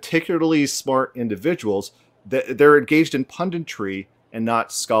particularly smart individuals. They're engaged in punditry and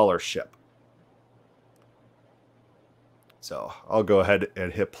not scholarship. So I'll go ahead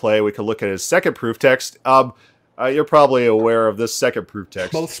and hit play. We can look at his second proof text. You're probably aware of this second proof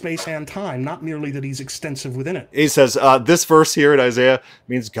text. Both space and time, not merely that he's extensive within it. He says, this verse here in Isaiah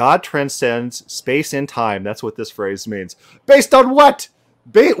means God transcends space and time. That's what this phrase means. Based on what?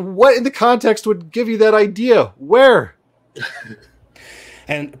 What in the context would give you that idea? Where?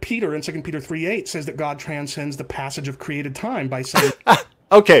 And Peter in 2 Peter 3:8 says that God transcends the passage of created time by saying...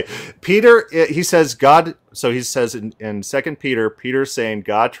 Okay, Peter, he says God, so he says in 2 Peter, Peter's saying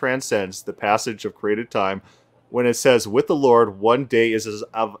God transcends the passage of created time when it says, with the Lord, one day is as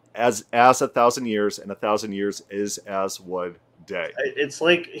 1,000 years, and 1,000 years is as one day. It's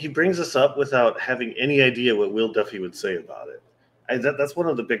like he brings us up without having any idea what Will Duffy would say about it. That's one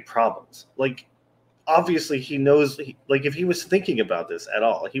of the big problems. Like, obviously he knows, like if he was thinking about this at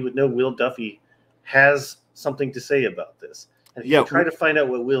all, he would know Will Duffy has something to say about this. And he would try to find out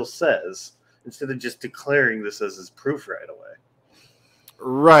what Will says instead of just declaring this as his proof right away.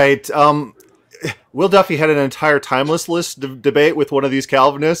 Right. Will Duffy had an entire timeless list debate with one of these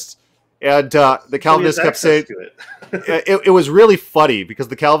Calvinists, and the Calvinist kept saying it was really funny because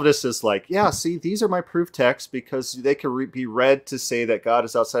the Calvinist is like, yeah, see, these are my proof texts because they can be read to say that God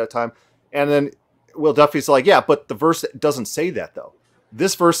is outside of time. And then Will Duffy's like, yeah, but the verse doesn't say that though.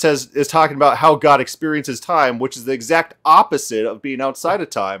 This verse is talking about how God experiences time, which is the exact opposite of being outside of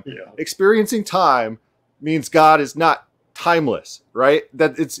time. Yeah. Experiencing time means God is not timeless, right?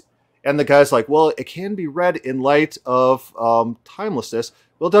 And the guy's like, well, it can be read in light of timelessness.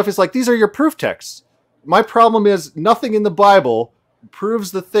 Will Duffy's like, these are your proof texts. My problem is nothing in the Bible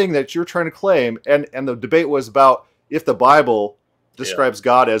proves the thing that you're trying to claim. And the debate was about if the Bible describes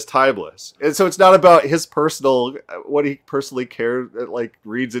God as timeless. And so it's not about his personal, what he personally cares, like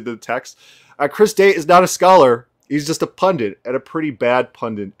reads into the text. Chris Date is not a scholar. He's just a pundit, and a pretty bad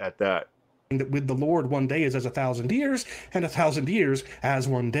pundit at that. That with the Lord, one day is as 1,000 years, and 1,000 years as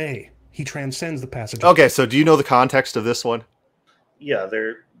one day. He transcends the passage. Okay, so do you know the context of this one? Yeah,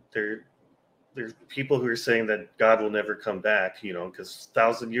 there's people who are saying that God will never come back, because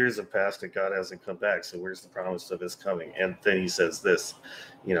 1,000 years have passed and God hasn't come back. So where's the promise of his coming? And then he says this,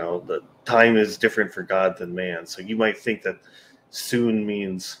 the time is different for God than man. So you might think that soon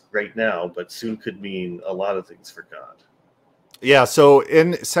means right now, but soon could mean a lot of things for God. Yeah, so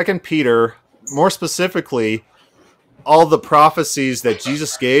in 2 Peter, more specifically, all the prophecies that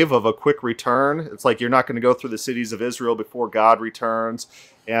Jesus gave of a quick return. It's like, you're not going to go through the cities of Israel before God returns,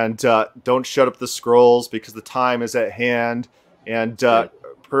 and don't shut up the scrolls because the time is at hand, and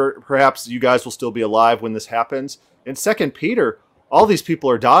perhaps you guys will still be alive when this happens. In 2 Peter, all these people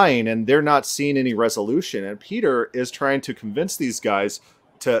are dying and they're not seeing any resolution, and Peter is trying to convince these guys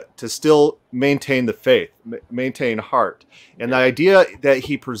to still maintain the faith, maintain heart. And the idea that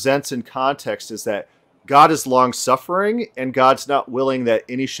he presents in context is that God is long-suffering, and God's not willing that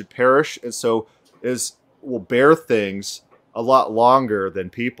any should perish, and so will bear things a lot longer than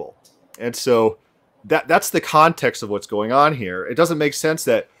people. And so that's the context of what's going on here. It doesn't make sense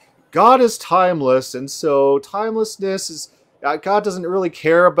that God is timeless, and so timelessness is... God doesn't really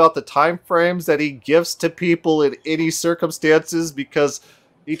care about the time frames that he gives to people in any circumstances because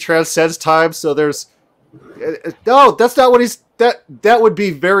he transcends time. So there's... No, that's not what he's... That would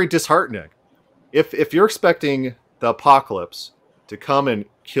be very disheartening. If you're expecting the apocalypse to come and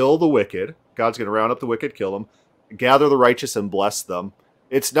kill the wicked, God's going to round up the wicked, kill them, gather the righteous and bless them,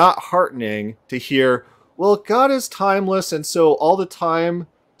 it's not heartening to hear, well, God is timeless, and so all the time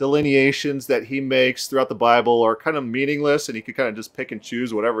delineations that he makes throughout the Bible are kind of meaningless, and he could kind of just pick and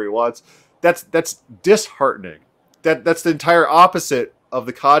choose whatever he wants. That's disheartening. That's the entire opposite of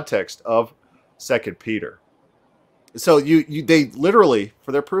the context of 2 Peter. So they literally,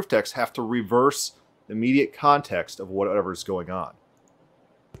 for their proof text, have to reverse the immediate context of whatever's going on.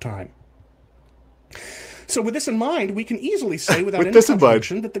 Time. So with this in mind, we can easily say without any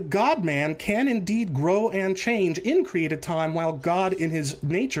contradiction that the God-man can indeed grow and change in created time, while God in his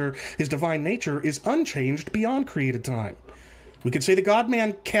nature, his divine nature, is unchanged beyond created time. We could say the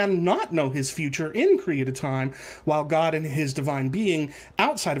God-man cannot know his future in created time, while God in his divine being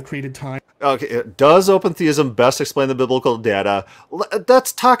outside of created time. Okay, does open theism best explain the biblical data?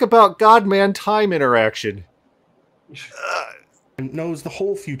 Let's talk about God-man time interaction. Knows the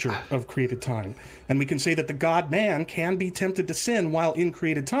whole future of created time. And we can say that the God-man can be tempted to sin while in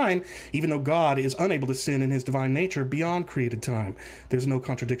created time, even though God is unable to sin in his divine nature beyond created time. There's no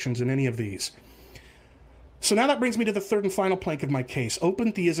contradictions in any of these. So now that brings me to the third and final plank of my case.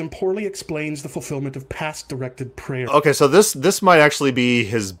 Open theism poorly explains the fulfillment of past directed prayer. Okay, so this might actually be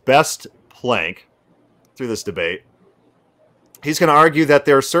his best plank through this debate. He's going to argue that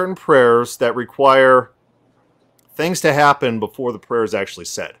there are certain prayers that require things to happen before the prayer is actually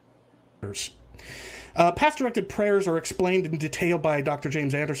said. Past-directed prayers are explained in detail by Dr.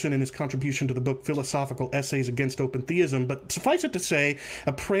 James Anderson in his contribution to the book Philosophical Essays Against Open Theism, but suffice it to say,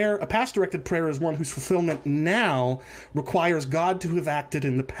 a past-directed prayer is one whose fulfillment now requires God to have acted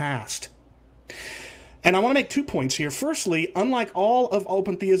in the past. And I want to make 2 points here. Firstly, unlike all of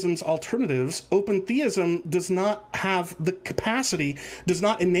open theism's alternatives, open theism does not have the capacity, does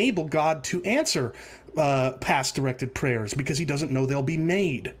not enable God to answer past-directed prayers because he doesn't know they'll be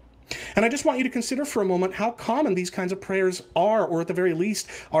made. And I just want you to consider for a moment how common these kinds of prayers are, or at the very least,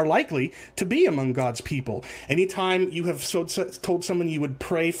 are likely to be among God's people. Anytime you have told someone you would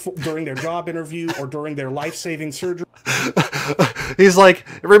pray during their job interview or during their life-saving surgery. He's like,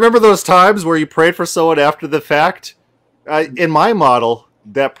 remember those times where you prayed for someone after the fact? In my model,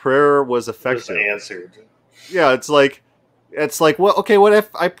 that prayer was effective. It was answered. Yeah, it's like, well, okay, what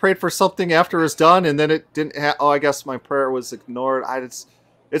if I prayed for something after it was done and then it didn't oh, I guess my prayer was ignored.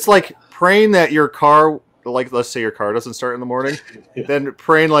 It's like praying that your car, like let's say your car doesn't start in the morning, then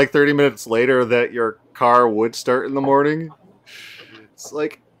praying like 30 minutes later that your car would start in the morning. It's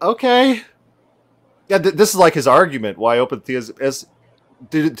like, okay. Yeah, this is like his argument why open theism is.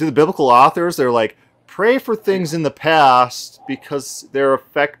 To the biblical authors, they're like, pray for things in the past because they're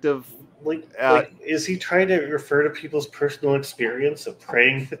effective. Like, is he trying to refer to people's personal experience of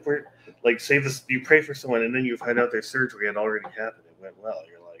praying for, like, say this, you pray for someone and then you find out their surgery had already happened, it went well.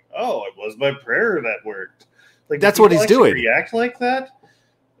 You're like, oh, it was my prayer that worked. Like, that's what he's doing. React like that?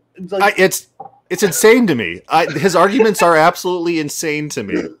 Like, it's insane to me. His arguments are absolutely insane to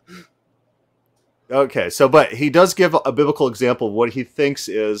me. Okay, so but he does give a biblical example of what he thinks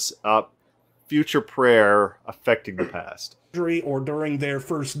is future prayer affecting the past. Or during their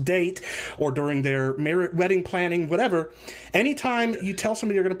first date, or during their wedding planning, whatever. Anytime you tell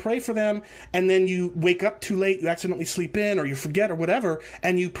somebody you're going to pray for them, and then you wake up too late, you accidentally sleep in, or you forget, or whatever,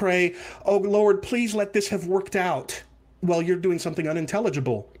 and you pray, oh Lord, please let this have worked out. Well, you're doing something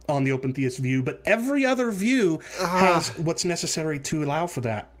unintelligible on the open theist view, but every other view has what's necessary to allow for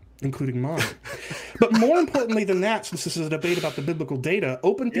that. including mine. But more importantly than that, since this is a debate about the biblical data,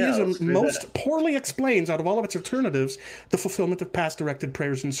 open theism most poorly explains, out of all of its alternatives, the fulfillment of past directed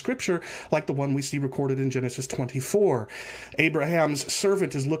prayers in Scripture, like the one we see recorded in Genesis 24. Abraham's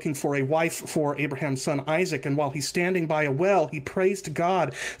servant is looking for a wife for Abraham's son Isaac, and while he's standing by a well, he prays to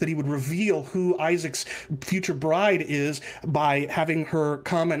God that he would reveal who Isaac's future bride is by having her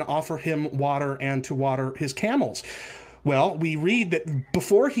come and offer him water and to water his camels. Well, we read that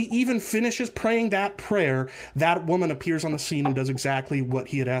before he even finishes praying that prayer, that woman appears on the scene and does exactly what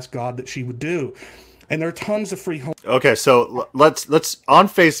he had asked God that she would do. And there are tons of free home. Okay, so let's on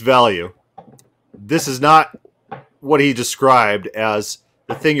face value, this is not what he described as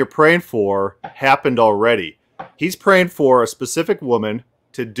the thing you're praying for happened already. He's praying for a specific woman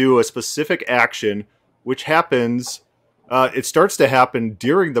to do a specific action, which happens. It starts to happen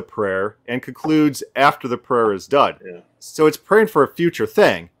during the prayer and concludes after the prayer is done. Yeah. So it's praying for a future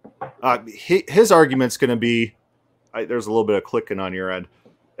thing. His argument's going to be, there's a little bit of clicking on your end.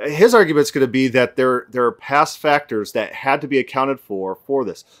 His argument's going to be that there are past factors that had to be accounted for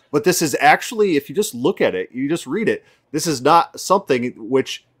this. But this is actually, if you just look at it, you just read it, this is not something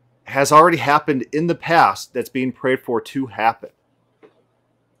which has already happened in the past that's being prayed for to happen.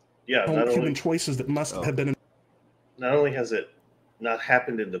 Yeah, human choices that must have been. Not only has it not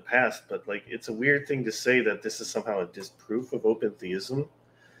happened in the past, but like it's a weird thing to say that this is somehow a disproof of open theism.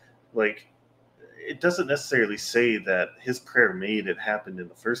 Like, it doesn't necessarily say that his prayer made it happen in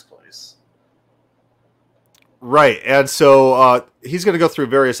the first place. Right, and so he's going to go through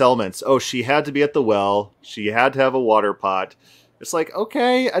various elements. Oh, she had to be at the well. She had to have a water pot. It's like,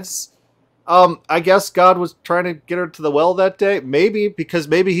 okay, I guess God was trying to get her to the well that day. Maybe, because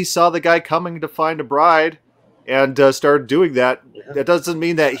maybe he saw the guy coming to find a bride and started doing that. Yeah. That doesn't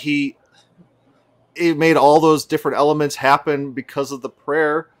mean that he made all those different elements happen because of the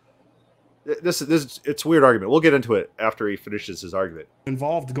prayer. It's a weird argument. We'll get into it after he finishes his argument.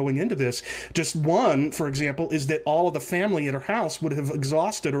 Involved going into this, just one, for example, is that all of the family at her house would have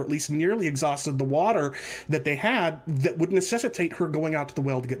exhausted, or at least nearly exhausted, the water that they had that would necessitate her going out to the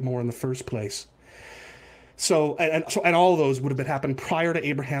well to get more in the first place. So all of those would have happened prior to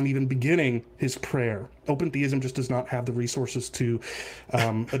Abraham even beginning his prayer. Open theism just does not have the resources to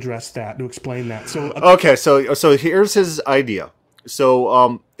address that, to explain that. So okay, so here's his idea.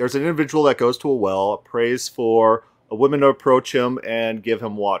 So there's an individual that goes to a well, prays for a woman to approach him and give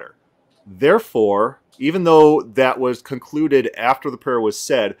him water. Therefore, even though that was concluded after the prayer was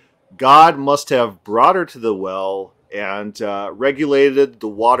said, God must have brought her to the well and regulated the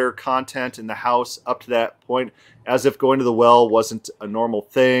water content in the house up to that point, as if going to the well wasn't a normal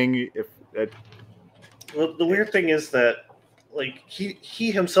thing. Well, the weird thing is that, like,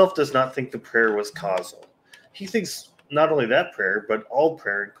 he himself does not think the prayer was causal. He thinks not only that prayer, but all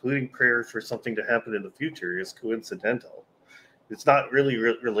prayer, including prayer for something to happen in the future, is coincidental. It's not really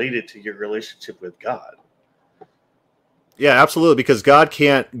related to your relationship with God. Yeah, absolutely, because God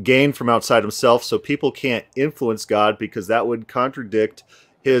can't gain from outside himself, so people can't influence God because that would contradict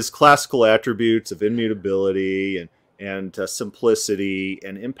his classical attributes of immutability and simplicity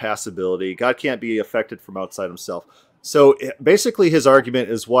and impassibility. God can't be affected from outside himself. So basically his argument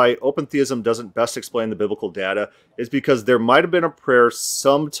is why open theism doesn't best explain the biblical data is because there might have been a prayer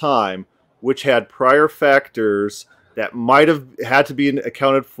sometime which had prior factors that might have had to be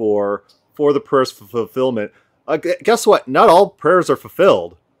accounted for the prayer's fulfillment. Guess what? Not all prayers are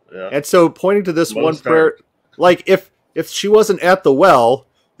fulfilled. Yeah. And so pointing to this one prayer, like if she wasn't at the well,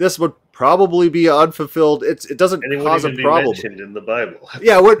 this would probably be unfulfilled. It doesn't cause a problem. Mentioned in the Bible.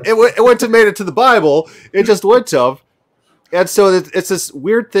 Yeah, it wouldn't have made it to the Bible. It just wouldn't have. And so it's this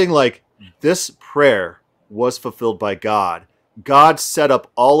weird thing, like, this prayer was fulfilled by God. God set up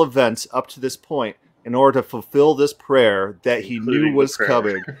all events up to this point in order to fulfill this prayer that he knew was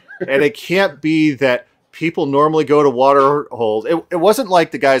coming. And it can't be that people normally go to water holes. It wasn't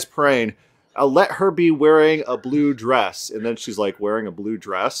like the guy's praying, let her be wearing a blue dress. And then she's like wearing a blue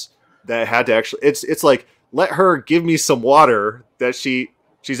dress that had to actually, it's like, let her give me some water that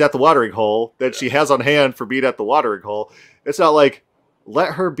she's at the watering hole that she has on hand for being at the watering hole. It's not like,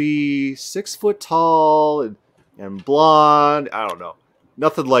 let her be 6 foot tall and blonde. I don't know.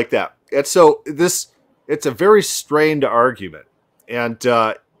 Nothing like that. And so it's a very strained argument. And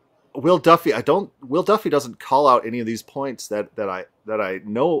Will Duffy doesn't call out any of these points that I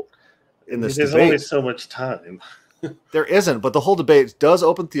know in this debate. There's only so much time. There isn't, but the whole debate, does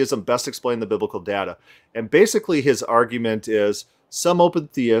open theism best explain the biblical data? And basically his argument is some open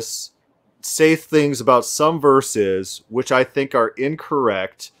theists say things about some verses which I think are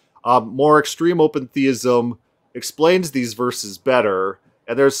incorrect. More extreme open theism explains these verses better,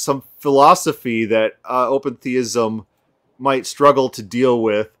 and there's some philosophy that open theism might struggle to deal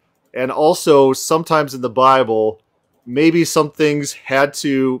with. And also, sometimes in the Bible, maybe some things had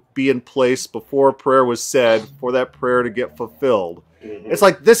to be in place before prayer was said for that prayer to get fulfilled. Mm-hmm. It's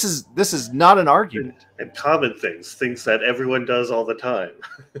like this is not an argument. And common things that everyone does all the time.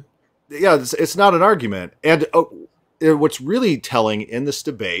 Yeah, it's not an argument. And what's really telling in this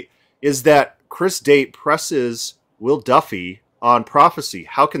debate is that Chris Date presses Will Duffy on prophecy.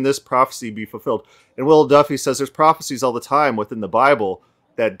 How can this prophecy be fulfilled? And Will Duffy says there's prophecies all the time within the Bible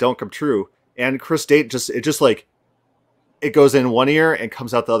that don't come true. And Chris Date it goes in one ear and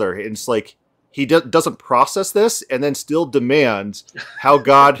comes out the other. And it's like he doesn't process this and then still demands how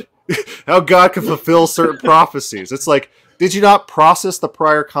God can fulfill certain prophecies. It's like, did you not process the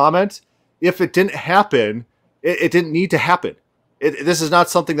prior comment? If it didn't happen, it didn't need to happen. This is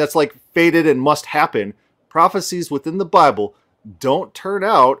not something that's like fated and must happen. Prophecies within the Bible don't turn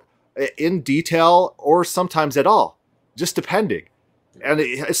out in detail or sometimes at all, just depending. And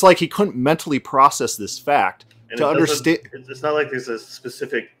it's like he couldn't mentally process this fact to understand. It's not like there's a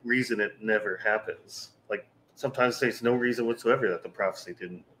specific reason it never happens. Like sometimes there's no reason whatsoever that the prophecy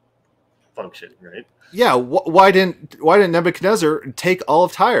didn't function, right? Yeah. Why didn't Nebuchadnezzar take all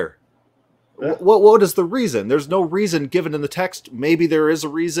of Tyre? Yeah. What is the reason? There's no reason given in the text. Maybe there is a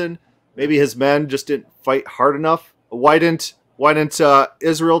reason. Maybe his men just didn't fight hard enough. Why didn't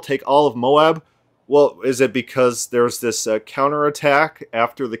Israel take all of Moab? Well, is it because there's this counterattack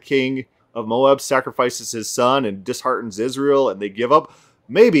after the king of Moab sacrifices his son and disheartens Israel and they give up?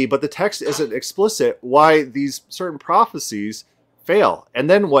 Maybe, but the text isn't explicit why these certain prophecies fail. And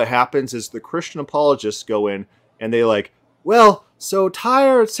then what happens is the Christian apologists go in and they like, well, so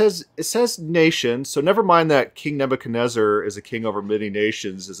Tyre, it says nation, so never mind that King Nebuchadnezzar is a king over many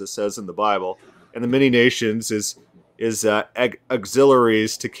nations, as it says in the Bible, and the many nations is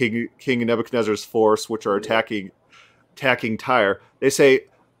auxiliaries to King Nebuchadnezzar's force, which are attacking Tyre. They say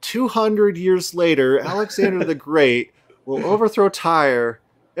 200 years later, Alexander the Great will overthrow Tyre.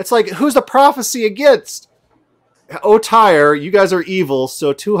 It's like, who's the prophecy against? Oh, Tyre, you guys are evil,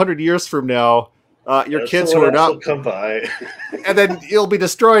 so 200 years from now, your kids who are not come by, and then you'll be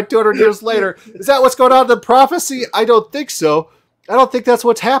destroyed 200 years later. Is that what's going on in the prophecy? I don't think so. I don't think that's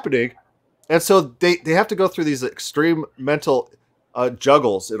what's happening. And so they have to go through these extreme mental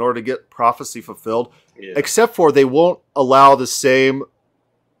juggles in order to get prophecy fulfilled. Yeah. Except for they won't allow the same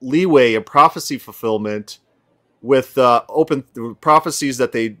leeway in prophecy fulfillment with open prophecies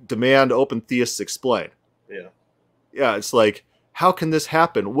that they demand open theists explain. Yeah, yeah. It's like, how can this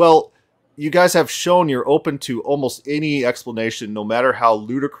happen? Well, you guys have shown you're open to almost any explanation, no matter how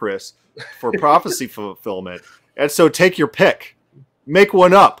ludicrous, for prophecy fulfillment. And so take your pick. Make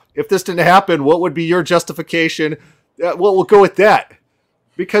one up. If this didn't happen, what would be your justification? Well, we'll go with that.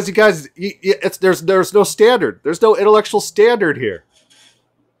 Because you guys, there's no standard. There's no intellectual standard here.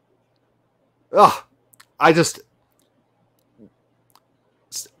 Ugh. I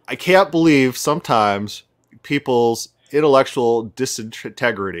can't believe sometimes people's intellectual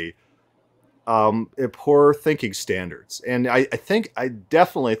disintegrity, poor thinking standards. And I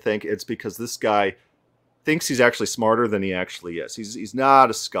definitely think it's because this guy thinks he's actually smarter than he actually is. He's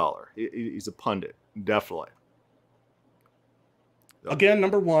not a scholar. He's a pundit, definitely. Again,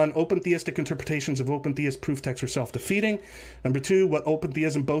 number one, open theistic interpretations of open theist proof texts are self-defeating. Number two, what open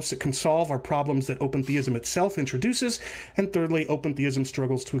theism boasts it can solve are problems that open theism itself introduces. And thirdly, open theism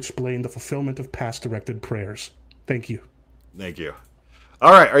struggles to explain the fulfillment of past directed prayers. Thank you. Thank you.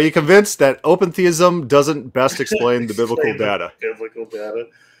 All right. Are you convinced that open theism doesn't best explain the biblical data? Biblical data.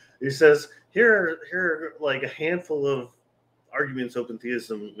 He says, here are like a handful of arguments open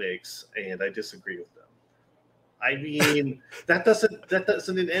theism makes, and I disagree with them. I mean, that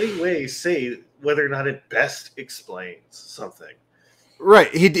doesn't in any way say whether or not it best explains something.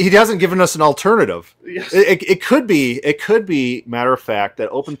 Right. He hasn't given us an alternative. Yes. It could be matter of fact that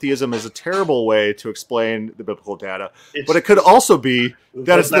open theism is a terrible way to explain the biblical data, but it could also be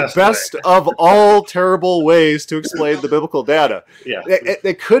that it's the best of all terrible ways to explain the biblical data. Yeah.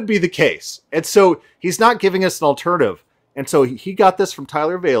 It could be the case. And so he's not giving us an alternative. And so he got this from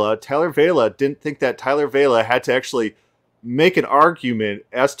Tyler Vela. Tyler Vela didn't think that Tyler Vela had to actually make an argument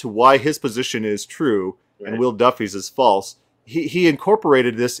as to why his position is true and Will Duffy's is false. He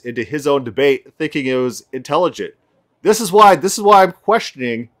incorporated this into his own debate, thinking it was intelligent. This is why I'm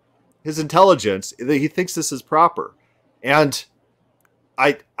questioning his intelligence. That he thinks this is proper, and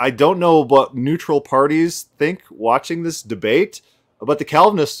I don't know what neutral parties think watching this debate, but the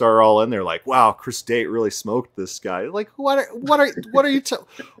Calvinists are all in there like, wow, Chris Date really smoked this guy. Like, what are you?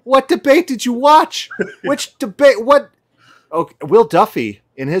 What debate did you watch? Which debate? Okay, Will Duffy,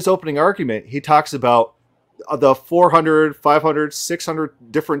 in his opening argument, he talks about the 400, 500,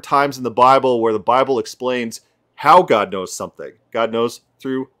 600 different times in the Bible where the Bible explains how God knows something. God knows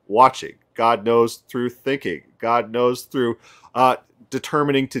through watching. God knows through thinking. God knows through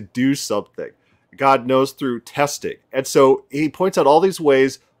determining to do something. God knows through testing. And so he points out all these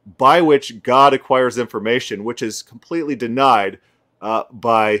ways by which God acquires information, which is completely denied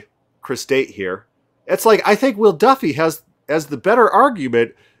by Chris Date here. It's like, I think Will Duffy has the better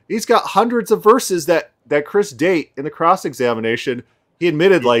argument. He's got hundreds of verses that Chris Date in the cross-examination, he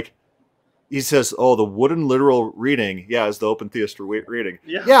admitted, like, he says, oh, the wooden literal reading, is the open theist reading.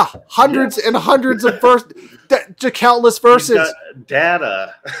 Yeah, hundreds and hundreds of verses, countless verses. He's got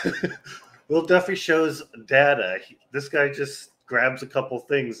data. Will Duffy shows data. This guy just grabs a couple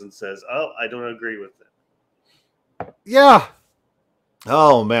things and says, oh, I don't agree with it. Yeah.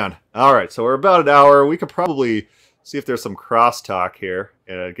 Oh, man. All right, so we're about an hour. We could probably see if there's some crosstalk here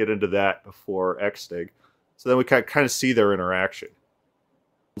and get into that before Xstig. So then we can kind of see their interaction.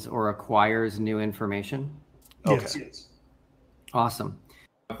 Or acquires new information. Okay. Yes. Awesome.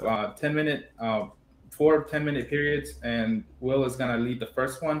 10-minute, 4 10-minute periods, and Will is going to lead the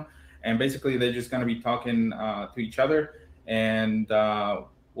first one. And basically, they're just going to be talking to each other. And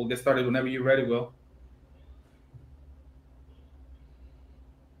we'll get started whenever you're ready, Will.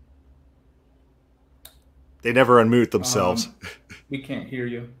 They never unmute themselves. We can't hear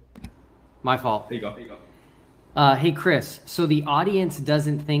you. My fault. There you go. There you go. Hey, Chris, so the audience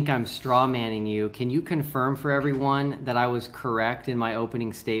doesn't think I'm straw manning you. Can you confirm for everyone that I was correct in my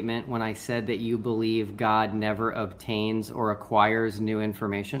opening statement when I said that you believe God never obtains or acquires new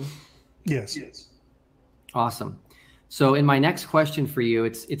information? Yes. Awesome. So in my next question for you,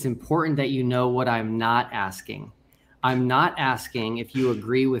 it's important that you know what I'm not asking. I'm not asking if you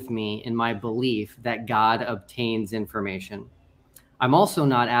agree with me in my belief that God obtains information. I'm also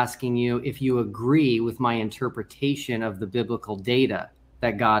not asking you if you agree with my interpretation of the biblical data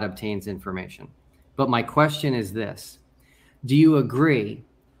that God obtains information. But my question is this: do you agree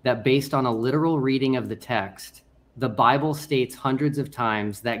that based on a literal reading of the text, the Bible states hundreds of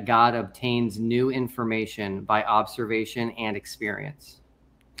times that God obtains new information by observation and experience?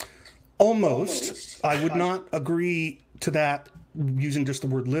 Almost. I would not agree to that using just the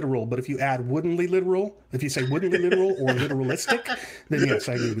word literal, but if you add woodenly literal, if you say woodenly literal or literalistic, then yes,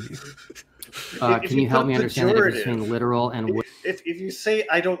 I agree with you. Can you help me understand the difference between literal and if you say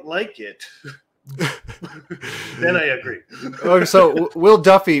I don't like it, then I agree. So Will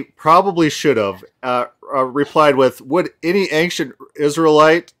Duffy probably should have replied with, would any ancient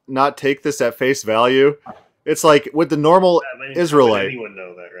Israelite not take this at face value? It's like, would the normal Israelite... Would anyone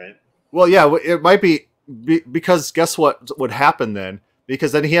know that, right? Well, yeah, it might be because guess what would happen then?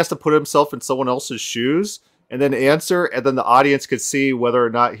 Because then he has to put himself in someone else's shoes and then answer, and then the audience could see whether or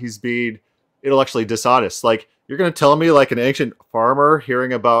not he's being intellectually dishonest. Like, you're going to tell me, like an ancient farmer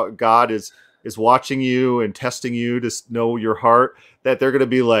hearing about God is watching you and testing you to know your heart, that they're going to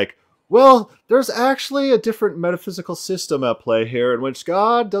be like, well, there's actually a different metaphysical system at play here in which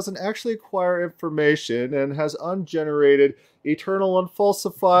God doesn't actually acquire information and has ungenerated, eternal,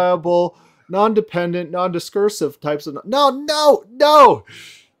 unfalsifiable, non-dependent, non-discursive types of... No!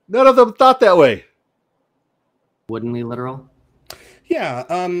 None of them thought that way. Woodenly literal? Yeah,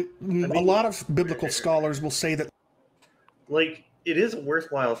 a lot of biblical scholars will say that... Like, it is a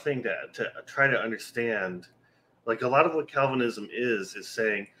worthwhile thing to try to understand. Like, a lot of what Calvinism is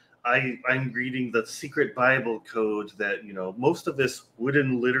saying, I'm reading the secret Bible code that, most of this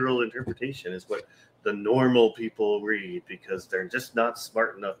wooden literal interpretation is what the normal people read because they're just not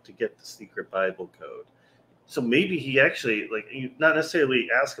smart enough to get the secret Bible code. So maybe he actually, not necessarily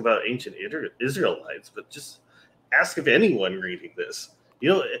ask about ancient Israelites, but just ask if anyone reading this,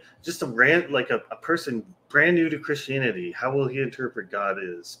 just a person brand new to Christianity, how will he interpret God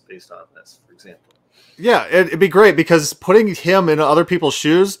is based on this, for example? Yeah, it'd be great because putting him in other people's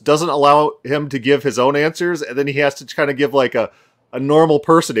shoes doesn't allow him to give his own answers, and then he has to kind of give like a normal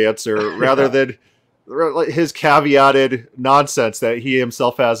person answer rather than his caveated nonsense that he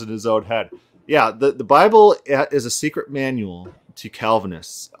himself has in his own head. Yeah, the Bible is a secret manual to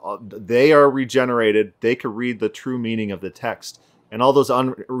Calvinists. They are regenerated. They can read the true meaning of the text. And all those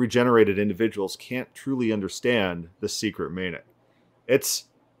unregenerated individuals can't truly understand the secret meaning. If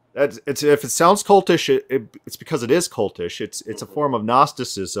it sounds cultish, it's because it is cultish. It's a form of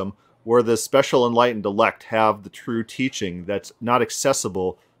Gnosticism where the special enlightened elect have the true teaching that's not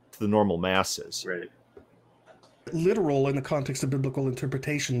accessible to the normal masses. Right. literal in the context of biblical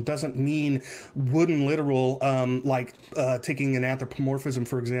interpretation doesn't mean wooden literal, like taking an anthropomorphism,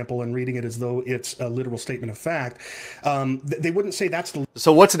 for example, and reading it as though it's a literal statement of fact. They wouldn't say that's the...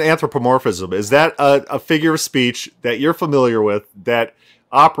 So what's an anthropomorphism? Is that a figure of speech that you're familiar with that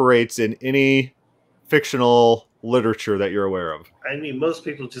operates in any fictional literature that you're aware of? I mean, most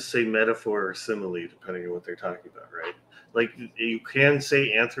people just say metaphor or simile, depending on what they're talking about, right? Like, you can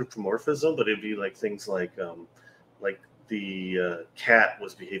say anthropomorphism, but it'd be like things like the cat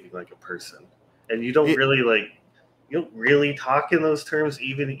was behaving like a person, and you don't really talk in those terms,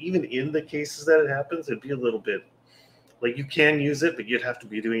 even in the cases that it happens. It'd be a little bit like, you can use it, but you'd have to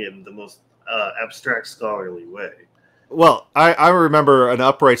be doing it in the most abstract, scholarly way. Well, I remember an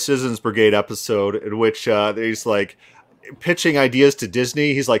Upright Citizens Brigade episode in which he's like pitching ideas to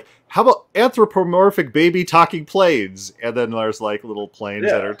Disney. He's like, how about anthropomorphic baby talking planes? And then there's like little planes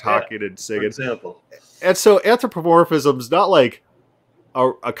that are talking and singing. For example. And so anthropomorphism is not like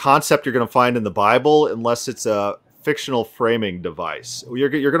a concept you're going to find in the Bible unless it's a fictional framing device. You're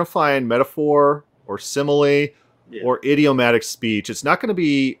going to find metaphor or simile or idiomatic speech. It's not going to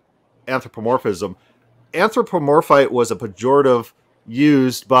be anthropomorphism. Anthropomorphite was a pejorative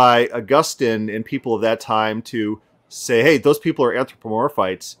used by Augustine and people of that time to say, hey, those people are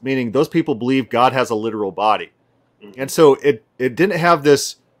anthropomorphites, meaning those people believe God has a literal body. Mm-hmm. And so it didn't have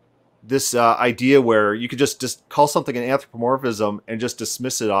this idea where you could just call something an anthropomorphism and just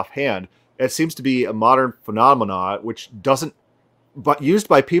dismiss it offhand. It seems to be a modern phenomenon which but used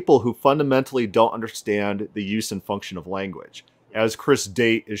by people who fundamentally don't understand the use and function of language, as Chris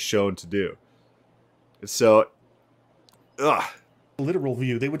Date is shown to do. So, literal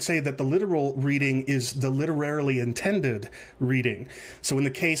view. They would say that the literal reading is the literarily intended reading. So in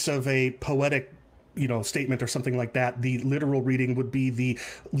the case of a poetic, statement or something like that, the literal reading would be the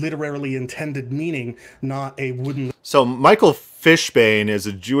literarily intended meaning, not a wooden... So Michael Fishbane is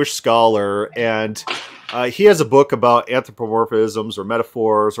a Jewish scholar, and he has a book about anthropomorphisms or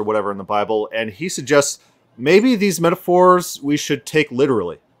metaphors or whatever in the Bible, and he suggests maybe these metaphors we should take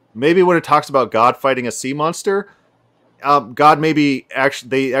literally. Maybe when it talks about God fighting a sea monster, God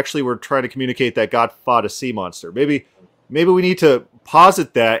they actually were trying to communicate that God fought a sea monster. Maybe we need to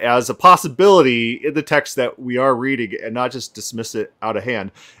posit that as a possibility in the text that we are reading and not just dismiss it out of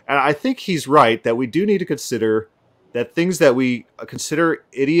hand. And I think he's right that we do need to consider that things that we consider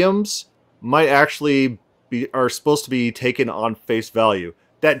idioms might actually are supposed to be taken on face value.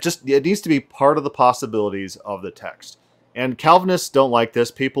 That it needs to be part of the possibilities of the text. And Calvinists don't like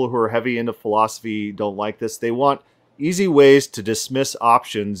this. People who are heavy into philosophy don't like this. They want easy ways to dismiss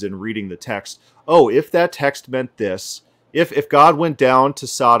options in reading the text. Oh, if that text meant this, if God went down to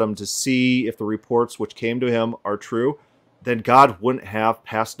Sodom to see if the reports which came to him are true, then God wouldn't have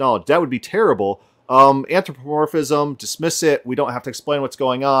past knowledge. That would be terrible. Anthropomorphism, dismiss it. We don't have to explain what's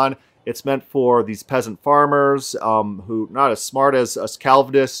going on. It's meant for these peasant farmers who not as smart as us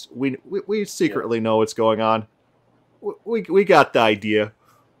Calvinists. We secretly know what's going on. We got the idea.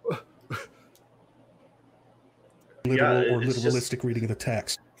 Literal or literalistic reading of the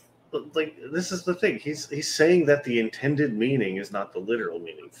text. Like, this is the thing. He's saying that the intended meaning is not the literal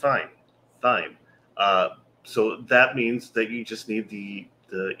meaning. Fine. So that means that you just need the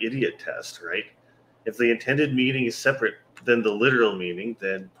idiot test, right? If the intended meaning is separate than the literal meaning,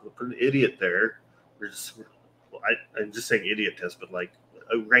 then put an idiot there. I'm just saying idiot test, but like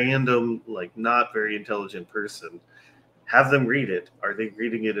a random, like not very intelligent person, have them read it. Are they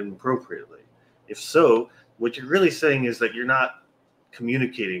reading it inappropriately? If so, what you're really saying is that you're not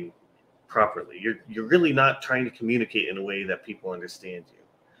communicating properly. You're really not trying to communicate in a way that people understand you.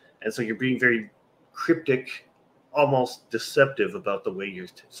 And so you're being very cryptic, almost deceptive about the way you're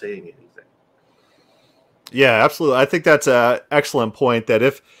saying anything. Yeah, absolutely. I think that's an excellent point, that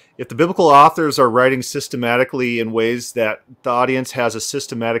if the biblical authors are writing systematically in ways that the audience has a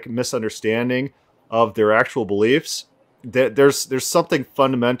systematic misunderstanding of their actual beliefs, that there's something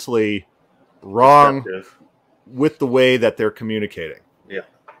fundamentally wrong with the way that they're communicating. Yeah.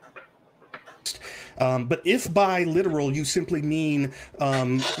 But if by literal you simply mean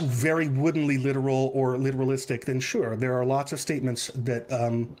very woodenly literal or literalistic, then sure, there are lots of statements that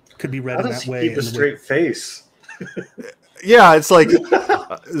could be read in that way. Keep a straight face. Yeah, it's like,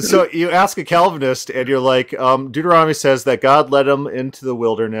 so you ask a Calvinist and you're like, Deuteronomy says that God led them into the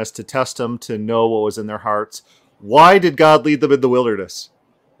wilderness to test them, to know what was in their hearts. Why did God lead them in the wilderness?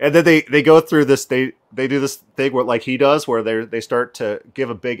 And then they go through this, they do this thing where, like he does, where they start to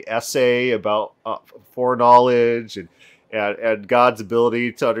give a big essay about foreknowledge and God's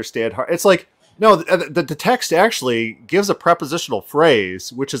ability to understand heart. It's like, no, the text actually gives a prepositional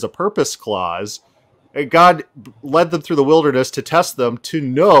phrase, which is a purpose clause, And God led them through the wilderness to test them, to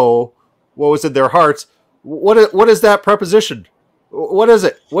know what was in their hearts. What is that preposition? What is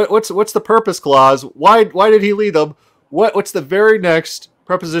it? What's the purpose clause? Why did he lead them? What's the very next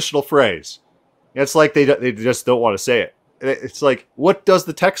prepositional phrase? It's like they just don't want to say it. It's like, what does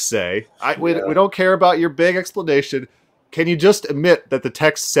the text say? We don't care about your big explanation. Can you just admit that the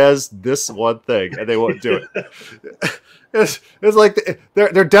text says this one thing, and they won't do it? It's like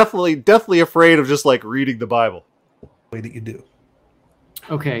they're definitely afraid of just like reading the Bible. Way that you do.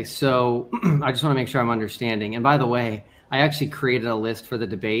 Okay, so I just want to make sure I'm understanding. And by the way, I actually created a list for the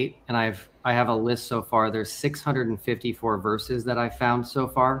debate, and I have a list so far. There's 654 verses that I found so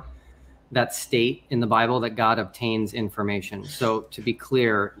far that state in the Bible that God obtains information. So to be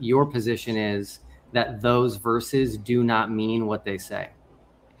clear, your position is that those verses do not mean what they say.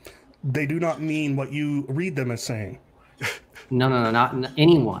 They do not mean what you read them as saying. No, not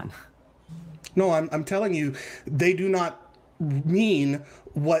anyone. No, I'm telling you, they do not mean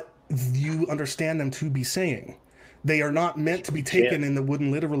what you understand them to be saying. They are not meant to be taken in the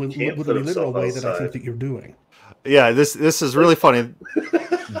literal way that I think that you're doing. Yeah, this is really funny.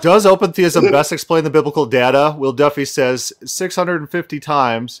 Does open theism best explain the biblical data? Will Duffy says 650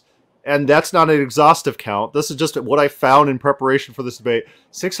 times, and that's not an exhaustive count. This is just what I found in preparation for this debate.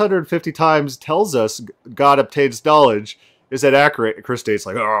 650 times tells us God obtains knowledge. Is that accurate? Chris State's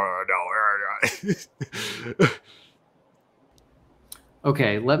like, oh, no.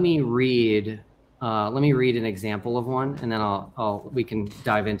 Okay, let me read an example of one, and then we can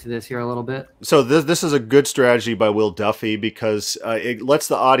dive into this here a little bit. So this is a good strategy by Will Duffy because it lets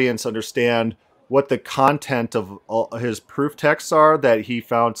the audience understand what the content of his proof texts are that he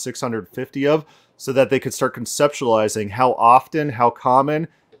found 650 of, so that they could start conceptualizing how often, how common,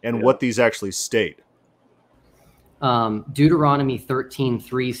 and what these actually state. Deuteronomy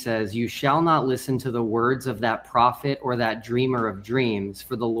 13:3 says, "You shall not listen to the words of that prophet or that dreamer of dreams,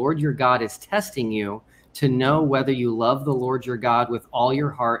 for the Lord your God is testing you to know whether you love the Lord your God with all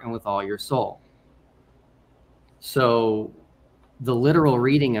your heart and with all your soul." So the literal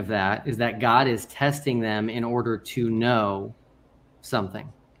reading of that is that God is testing them in order to know something.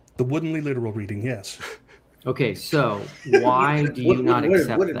 The woodenly literal reading, yes. Okay, so why do you not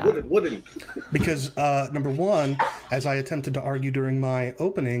accept that? Because number one, as I attempted to argue during my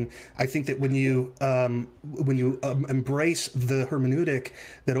opening, I think that when you embrace the hermeneutic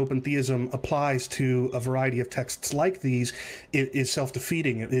that open theism applies to a variety of texts like these, it is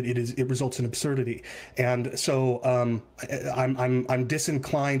self-defeating. It results in absurdity, and so I'm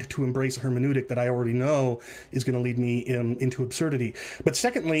disinclined to embrace a hermeneutic that I already know is going to lead me into absurdity. But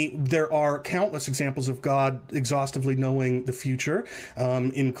secondly, there are countless examples of God exhaustively knowing the future,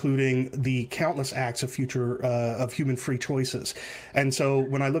 including the countless acts of human free choices. And so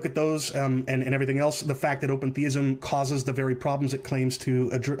when I look at those and everything else, the fact that open theism causes the very problems it claims to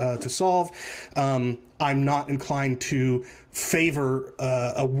solve, I'm not inclined to favor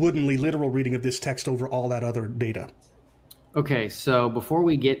a woodenly literal reading of this text over all that other data. Okay, so before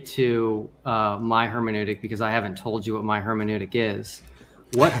we get to my hermeneutic, because I haven't told you what my hermeneutic is,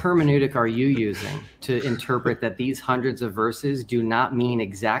 what hermeneutic are you using to interpret that these hundreds of verses do not mean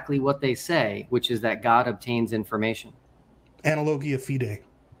exactly what they say, which is that God obtains information? Analogia fide.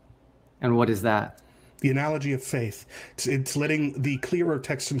 And what is that? The analogy of faith. It's letting the clearer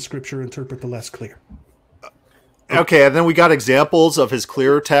text in Scripture interpret the less clear. Okay, and then we got examples of his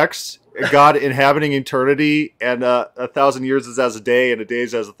clearer text. God inhabiting eternity, and 1,000 years is as a day, and a day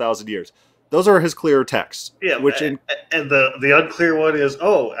is as 1,000 years. Those are his clearer texts. Yeah, and the unclear one is,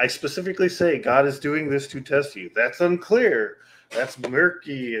 I specifically say God is doing this to test you. That's unclear. That's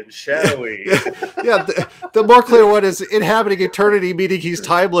murky and shadowy. Yeah, the more clear one is inhabiting eternity, meaning he's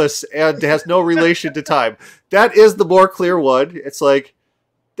timeless and has no relation to time. That is the more clear one. It's like,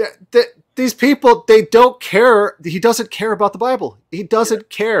 these people, they don't care. He doesn't care about the Bible. He doesn't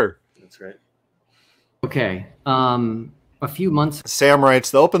care. That's right. Okay. A few months. Sam writes,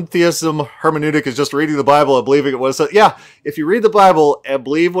 the open theism hermeneutic is just reading the Bible and believing it what it says. Yeah, if you read the Bible and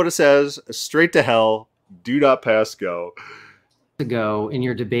believe what it says, straight to hell, do not pass go. Ago, in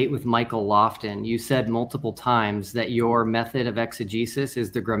your debate with Michael Lofton, you said multiple times that your method of exegesis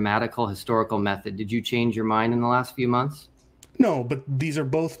is the grammatical historical method. Did you change your mind in the last few months? No, but these are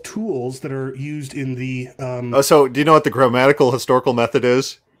both tools that are used in the... So do you know what the grammatical historical method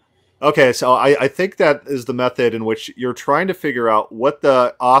is? Okay, so I think that is the method in which you're trying to figure out what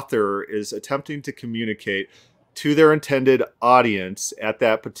the author is attempting to communicate to their intended audience at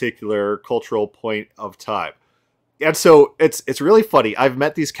that particular cultural point of time. And so it's really funny. I've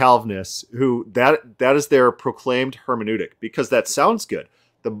met these Calvinists who that is their proclaimed hermeneutic because that sounds good.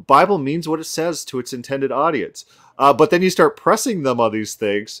 The Bible means what it says to its intended audience. But then you start pressing them on these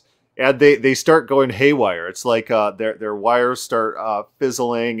things, and they start going haywire. It's like their wires start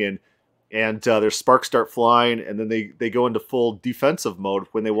fizzling, and their sparks start flying, and then they go into full defensive mode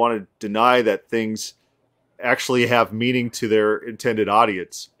when they want to deny that things actually have meaning to their intended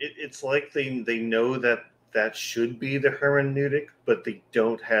audience. It's like they know that should be the hermeneutic, but they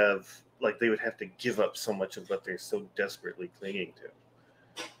don't have, like, they would have to give up so much of what they're so desperately clinging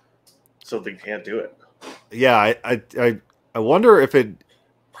to, so they can't do it. Yeah, I wonder if it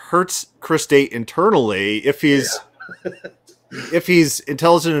hurts Chris Date internally if he's if he's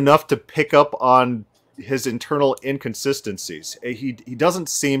intelligent enough to pick up on his internal inconsistencies. He doesn't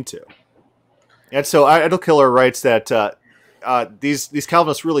seem to. And so Idle Killer writes that these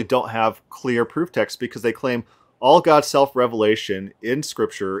Calvinists really don't have clear proof texts because they claim all God's self-revelation in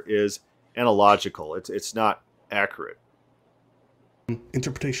Scripture is analogical. It's not accurate.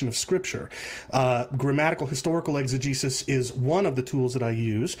 Interpretation of Scripture. Grammatical historical exegesis is one of the tools that I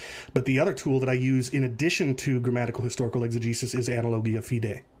use, but the other tool that I use in addition to grammatical historical exegesis is Analogia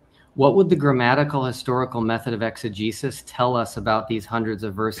Fide. What would the grammatical historical method of exegesis tell us about these hundreds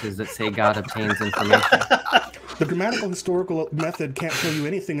of verses that say God obtains information? The grammatical historical method can't tell you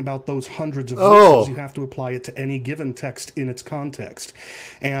anything about those hundreds of verses. You have to apply it to any given text in its context.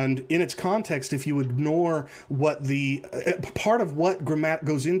 And in its context, if you ignore what the part of what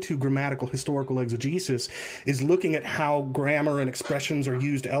goes into grammatical historical exegesis is looking at how grammar and expressions are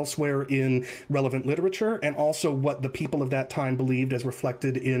used elsewhere in relevant literature, and also what the people of that time believed as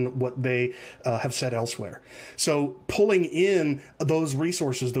reflected in what they have said elsewhere. So pulling in those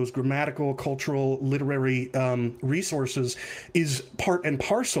resources, those grammatical, cultural, literary resources is part and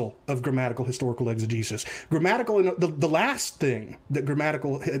parcel of grammatical historical exegesis. Grammatical, the last thing that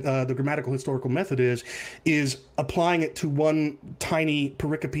the grammatical historical method is applying it to one tiny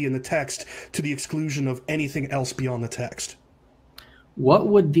pericope in the text to the exclusion of anything else beyond the text. What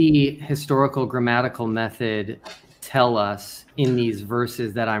would the historical grammatical method tell us in these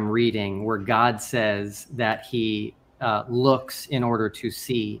verses that I'm reading, where God says that he looks in order to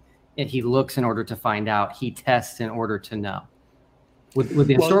see, and he looks in order to find out, he tests in order to know? Would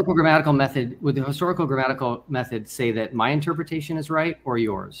the historical grammatical method say that my interpretation is right or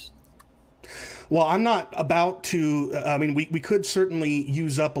yours? Well, I'm not about to. I mean, we could certainly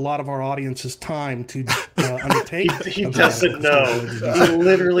use up a lot of our audience's time to undertake. He doesn't know. He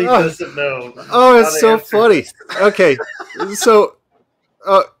literally doesn't know. Oh, it's so funny. Okay, so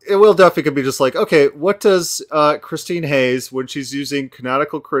Will Duffy could be just like, okay, what does Christine Hayes, when she's using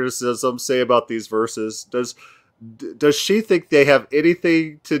canonical criticism, say about these verses? Does she think they have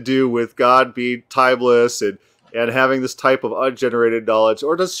anything to do with God being timeless and having this type of ungenerated knowledge,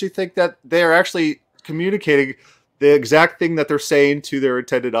 or does she think that they are actually communicating the exact thing that they're saying to their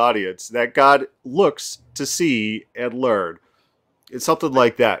intended audience, that God looks to see and learn? It's something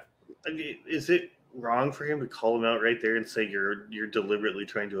like that. I mean, is it wrong for him to call him out right there and say you're deliberately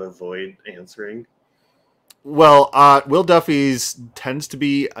trying to avoid answering? Well, Will Duffy's tends to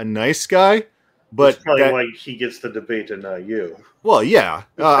be a nice guy, but that's probably why he gets the debate and not you. Well, yeah,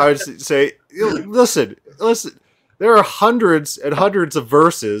 I would say, listen. There are hundreds and hundreds of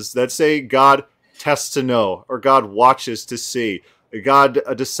verses that say God tests to know, or God watches to see. God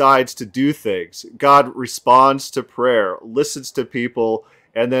decides to do things. God responds to prayer, listens to people,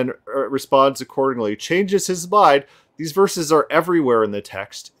 and then responds accordingly, changes his mind. These verses are everywhere in the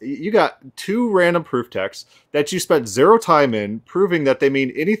text. You got two random proof texts that you spent zero time in proving that they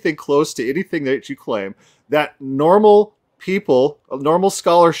mean anything close to anything that you claim. That normal people, normal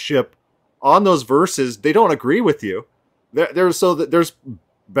scholarship on those verses, they don't agree with you. There's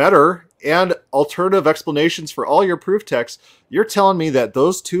better and alternative explanations for all your proof texts. You're telling me that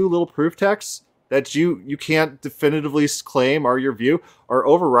those two little proof texts that you can't definitively claim are your view are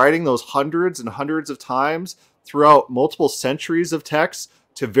overriding those hundreds and hundreds of times throughout multiple centuries of texts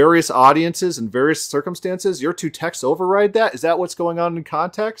to various audiences and various circumstances? Your two texts override that? Is that what's going on in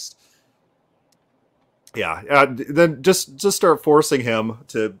context? Yeah, then just start forcing him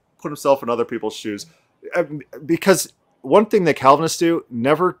to put himself in other people's shoes. Because one thing that Calvinists do,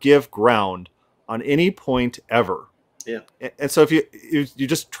 never give ground on any point ever. Yeah. And so if you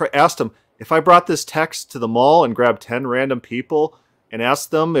just asked them, if I brought this text to the mall and grabbed 10 random people and asked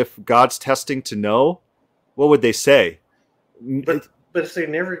them if God's testing to know, what would they say? But if they're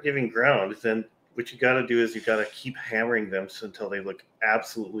never giving ground, then what you got to do is you got to keep hammering them until they look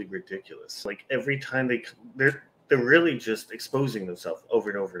absolutely ridiculous. Like every time they're really just exposing themselves over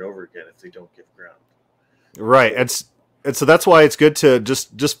and over and over again if they don't give ground. Right. And so that's why it's good to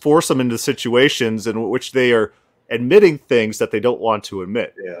just force them into situations in which they are admitting things that they don't want to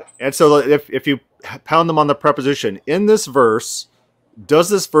admit. Yeah. And so if you pound them on the preposition in this verse, does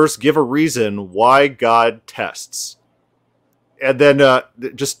this verse give a reason why God tests? And then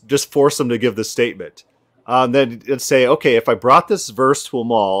just force them to give the statement. Then it'd say, okay, if I brought this verse to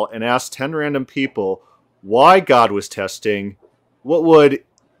them all and asked 10 random people why God was testing, what would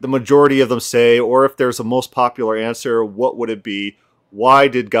the majority of them say? Or if there's a most popular answer, what would it be? Why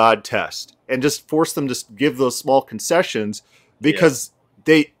did God test? And just force them to give those small concessions, because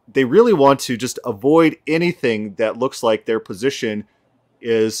they really want to just avoid anything that looks like their position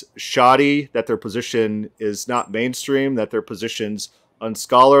is shoddy, that their position is not mainstream, that their position's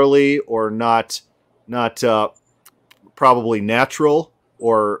unscholarly or not probably natural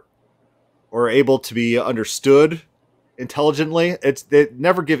or able to be understood intelligently. They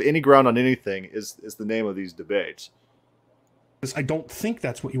never give any ground on anything is the name of these debates. I don't think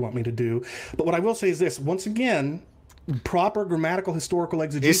that's what you want me to do. But what I will say is this, once again, proper grammatical historical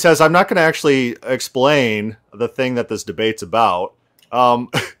exegesis. He says, I'm not going to actually explain the thing that this debate's about.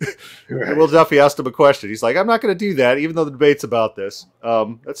 Right. Will Duffy asked him a question. He's like, I'm not going to do that, even though the debate's about this.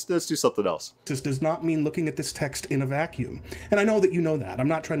 Let's do something else. This does not mean looking at this text in a vacuum. And I know that you know that. I'm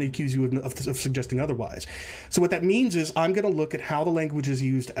not trying to accuse you of suggesting otherwise. So what that means is I'm going to look at how the language is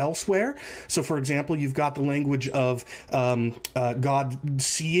used elsewhere. So, for example, you've got the language of God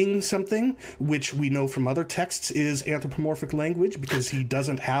seeing something, which we know from other texts is anthropomorphic language because he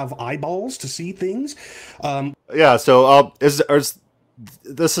doesn't have eyeballs to see things. Yeah, so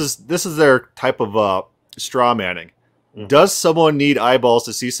this is their type of straw manning. Mm-hmm. Does someone need eyeballs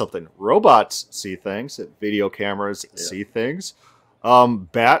to see something? Robots see things. Video cameras see things.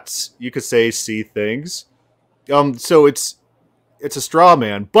 Bats, you could say, see things. So it's a straw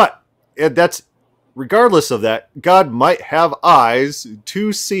man. But that's regardless of that, God might have eyes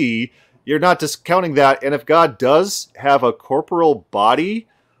to see. You're not discounting that. And if God does have a corporal body,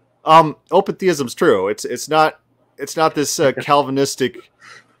 open theism's true. It's not this Calvinistic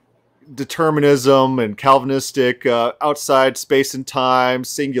determinism and Calvinistic outside space and time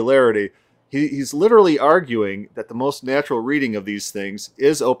singularity. He's literally arguing that the most natural reading of these things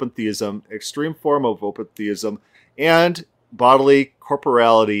is open theism, extreme form of open theism, and bodily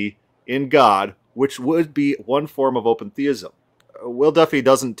corporality in God, which would be one form of open theism. Will Duffy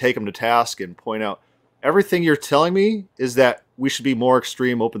doesn't take him to task and point out, everything you're telling me is that we should be more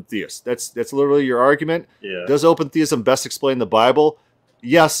extreme open theists. That's literally your argument. Yeah. Does open theism best explain the Bible?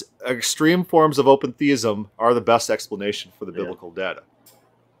 Yes, extreme forms of open theism are the best explanation for the biblical data.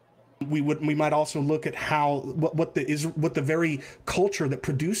 We might also look at how what the very culture that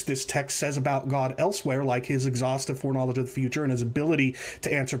produced this text says about God elsewhere, like his exhaustive foreknowledge of the future and his ability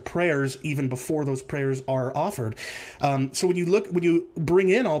to answer prayers even before those prayers are offered. So when you bring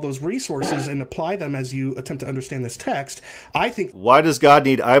in all those resources and apply them as you attempt to understand this text, I think. Why does God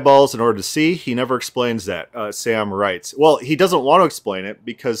need eyeballs in order to see? He never explains that. Sam writes. Well, he doesn't want to explain it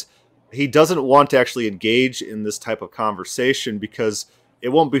because he doesn't want to actually engage in this type of conversation because it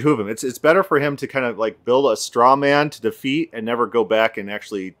won't behoove him. It's better for him to kind of like build a straw man to defeat and never go back and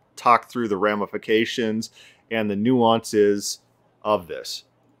actually talk through the ramifications and the nuances of this.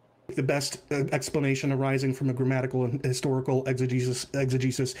 The best explanation arising from a grammatical and historical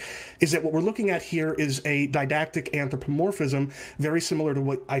exegesis is that what we're looking at here is a didactic anthropomorphism, very similar to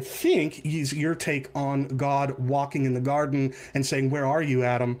what I think is your take on God walking in the garden and saying, "Where are you,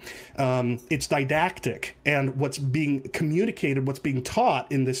 Adam?" It's didactic, and what's being communicated, what's being taught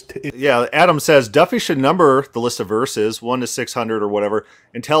in this. Yeah, Adam says Duffy should number the list of verses 1 to 600 or whatever,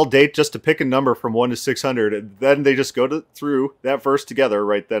 and tell Date just to pick a number from 1 to 600, and then they just go through that verse together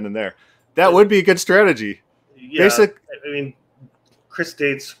right then and there. That would be a good strategy. Yeah, I mean, Chris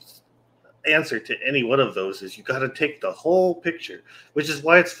Date's answer to any one of those is you got to take the whole picture, which is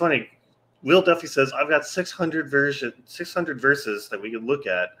why it's funny. Will Duffy says, I've got 600 verses that we can look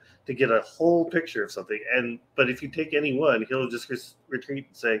at to get a whole picture of something. But if you take any one, he'll just retreat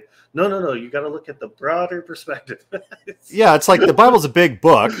and say, no, you got to look at the broader perspective. Yeah, it's like the Bible's a big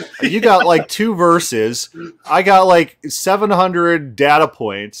book. You got like 2 verses. I got like 700 data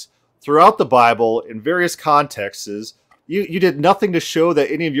points throughout the Bible in various contexts. You did nothing to show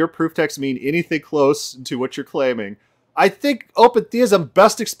that any of your proof texts mean anything close to what you're claiming. I think open theism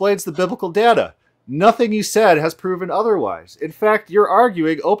best explains the biblical data. Nothing you said has proven otherwise. In fact, you're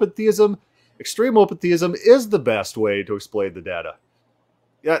arguing open theism, extreme open theism, is the best way to explain the data.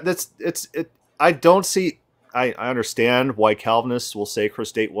 Yeah, I don't see. I understand why Calvinists will say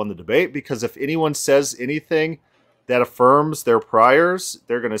Chris Date won the debate, because if anyone says anything that affirms their priors,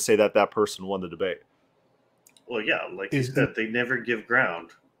 they're going to say that that person won the debate. Well, yeah, like you said, they never give ground.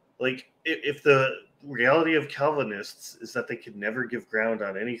 Like if the reality of Calvinists is that they can never give ground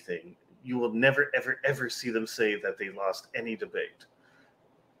on anything. You will never, ever, ever see them say that they lost any debate.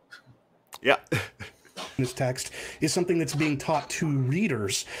 Yeah. This text is something that's being taught to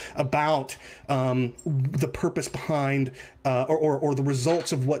readers about the purpose behind or the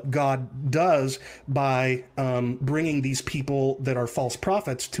results of what God does by bringing these people that are false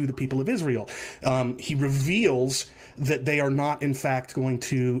prophets to the people of Israel. He reveals that they are not, in fact, going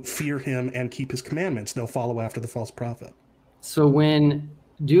to fear him and keep his commandments. They'll follow after the false prophet. So when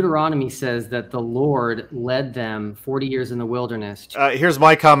Deuteronomy says that the Lord led them 40 years in the wilderness. Here's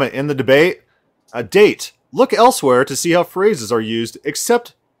my comment in the debate. Date. Look elsewhere to see how phrases are used,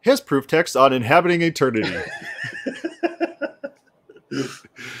 except his proof text on inhabiting eternity.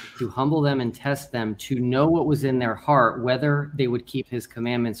 To humble them and test them, to know what was in their heart, whether they would keep his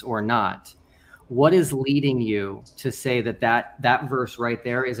commandments or not. What is leading you to say that verse right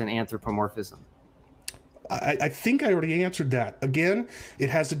there is an anthropomorphism? I think I already answered that. Again, it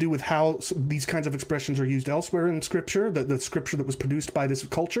has to do with how these kinds of expressions are used elsewhere in Scripture, the Scripture that was produced by this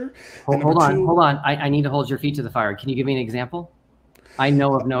culture. Hold on. I need to hold your feet to the fire. Can you give me an example? I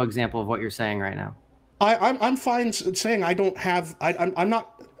know of no example of what you're saying right now. I'm fine saying I don't have. I'm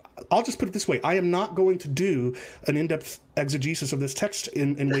not. I'll just put it this way. I am not going to do an in-depth exegesis of this text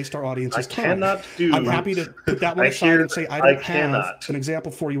and waste our audience's time. I'm happy to put that one aside and say I don't have an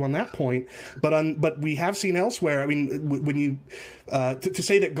example for you on that point. But we have seen elsewhere. I mean, when you to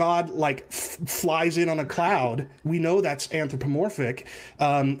say that God flies in on a cloud, we know that's anthropomorphic,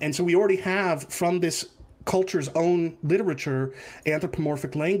 and so we already have from this culture's own literature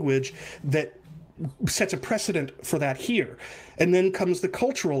anthropomorphic language that sets a precedent for that here. And then comes the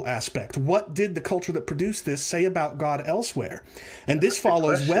cultural aspect. What did the culture that produced this say about God elsewhere? And this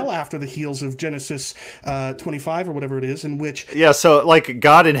follows well after the heels of Genesis 25 or whatever it is, in which... Yeah, so like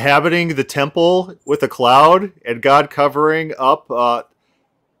God inhabiting the temple with a cloud and God covering up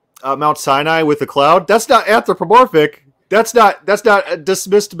Mount Sinai with a cloud, that's not anthropomorphic. That's not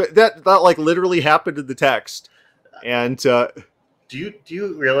dismissed. That like literally happened in the text. And... Do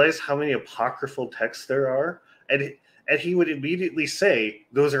you realize how many apocryphal texts there are? And he would immediately say,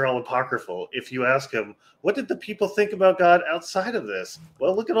 those are all apocryphal. If you ask him, what did the people think about God outside of this?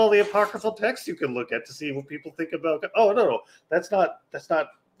 Well, look at all the apocryphal texts you can look at to see what people think about God. Oh, no, that's not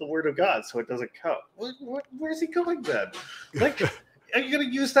the word of God, so it doesn't count. Where's he going then? Like, are you going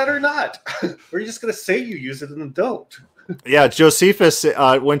to use that or not? Or are you just going to say you use it and then don't? Yeah, Josephus,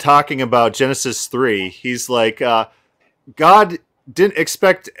 when talking about Genesis 3, he's like, God didn't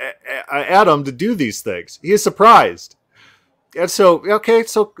expect Adam to do these things. He is surprised. And so,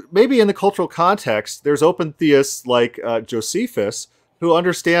 so maybe in the cultural context, there's open theists like Josephus who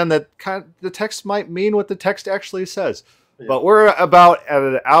understand that the text might mean what the text actually says. Yeah. But we're about at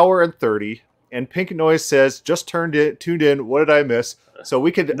an hour and 30, and Pink Noise says, just tuned in, what did I miss? So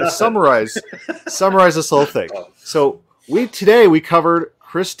we could summarize this whole thing. So today we covered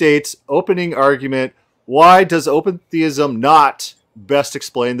Chris Date's opening argument. Why does open theism not best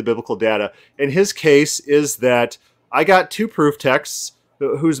explain the biblical data? In his case is that I got two proof texts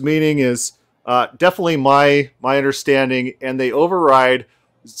whose meaning is definitely my understanding, and they override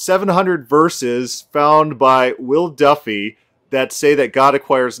 700 verses found by Will Duffy that say that God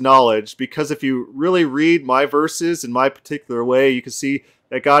acquires knowledge, because if you really read my verses in my particular way, you can see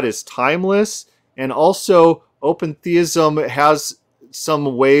that God is timeless, and also open theism has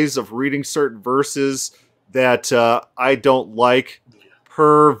some ways of reading certain verses that I don't like,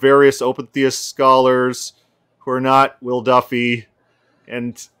 per various open theist scholars who are not Will Duffy.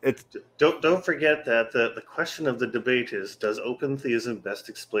 And don't forget that the question of the debate is, does open theism best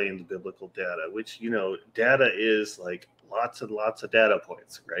explain the biblical data? Which, data is like lots and lots of data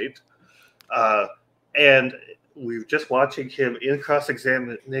points, right? And we're just watching him in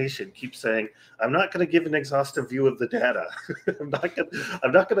cross-examination keep saying, I'm not going to give an exhaustive view of the data. I'm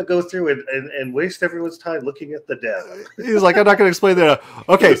not going to go through and waste everyone's time looking at the data. He's like, I'm not going to explain the data.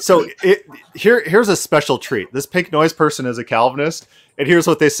 Okay, so here's a special treat. This Pink Noise person is a Calvinist, and here's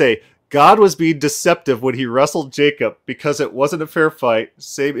what they say. God was being deceptive when he wrestled Jacob because it wasn't a fair fight.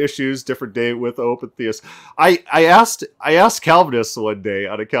 Same issues, different day with open theists. I asked Calvinists one day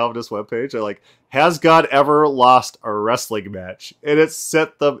on a Calvinist webpage, they're like, has God ever lost a wrestling match? And it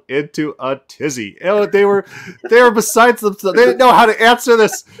sent them into a tizzy. They were besides themselves. They didn't know how to answer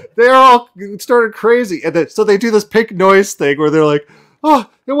this. They all started crazy. And then, so they do this Pink Noise thing where they're like, oh,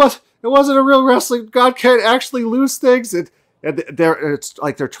 it wasn't a real wrestling. God can't actually lose things. And it's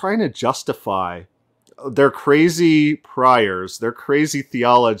like they're trying to justify their crazy priors, their crazy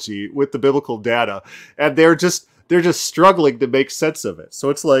theology with the biblical data, and they're just struggling to make sense of it. So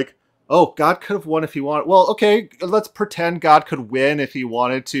it's like, oh, God could have won if he wanted. Well, okay, let's pretend God could win if he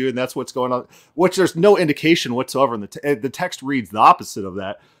wanted to, and that's what's going on, which there's no indication whatsoever. In the text reads the opposite of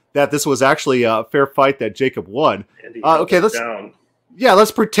that, that this was actually a fair fight that Jacob won. Okay,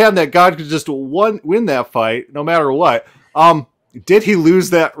 let's pretend that God could just win that fight no matter what. Did he lose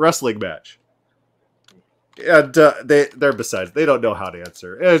that wrestling match? And they're besides. They don't know how to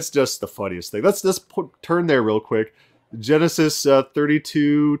answer. It's just the funniest thing. Let's just turn there real quick. Genesis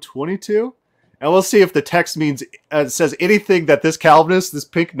 32:22, and we'll see if the text means says anything that this Calvinist, this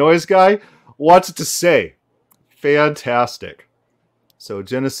pink noise guy, wants to say. Fantastic. So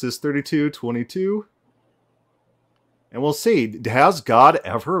Genesis 32:22, and we'll see. Has God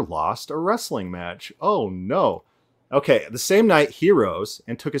ever lost a wrestling match? Oh no. Okay, the same night he rose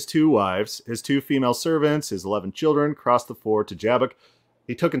and took his 2 wives, his 2 female servants, his 11 children, crossed the ford to Jabbok.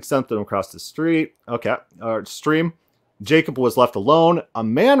 He took and sent them across the stream. Jacob was left alone. A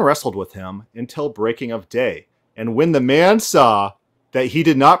man wrestled with him until breaking of day. And when the man saw that he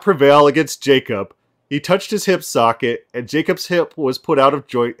did not prevail against Jacob, he touched his hip socket, and Jacob's hip was put out of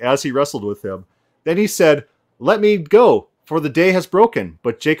joint as he wrestled with him. Then he said, "Let me go, for the day has broken."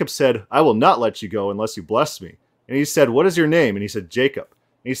 But Jacob said, "I will not let you go unless you bless me." And he said, "What is your name?" And he said, "Jacob."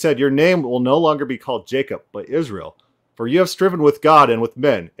 And he said, "Your name will no longer be called Jacob, but Israel, for you have striven with God and with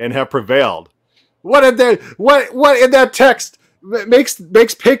men, and have prevailed." What in that text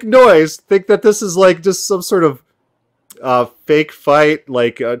makes pink noise think that this is like just some sort of fake fight,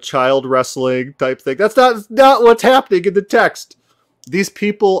 like a child wrestling type thing? That's not what's happening in the text. These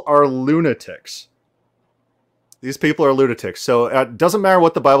people are lunatics. These people are lunatics. So it doesn't matter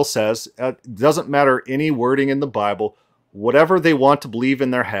what the Bible says. It doesn't matter any wording in the Bible. Whatever they want to believe in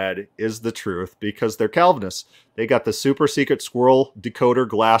their head is the truth, because they're Calvinists. They got the super secret squirrel decoder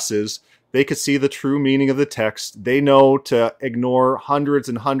glasses. They could see the true meaning of the text. They know to ignore hundreds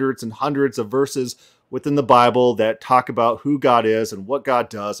and hundreds and hundreds of verses within the Bible that talk about who God is and what God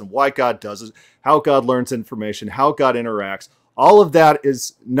does and why God does it, how God learns information, how God interacts. All of that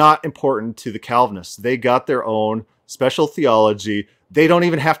is not important to the Calvinists. They got their own special theology. They don't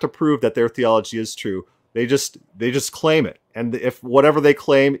even have to prove that their theology is true. They just claim it. And if whatever they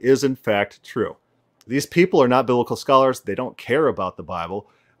claim is in fact true. These people are not biblical scholars. They don't care about the Bible.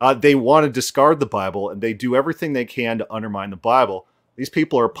 They want to discard the Bible, and they do everything they can to undermine the Bible. These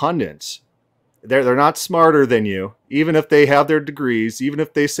people are pundits. They're not smarter than you, even if they have their degrees, even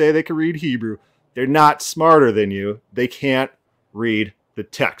if they say they can read Hebrew. They're not smarter than you. They can't read the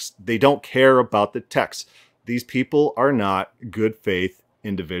text. They don't care about the text. These people are not good faith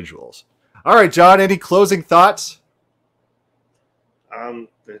individuals. All right, John, any closing thoughts?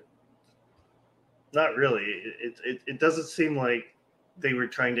 Not really. It doesn't seem like they were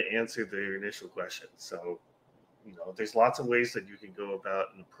trying to answer their initial question. So, there's lots of ways that you can go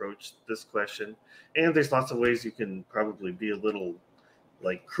about and approach this question. And there's lots of ways you can probably be a little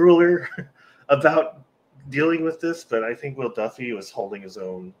crueler about dealing with this. But I think Will Duffy was holding his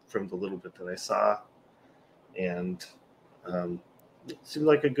own from the little bit that I saw. And it seemed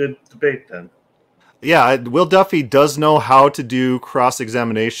like a good debate then. Yeah, Will Duffy does know how to do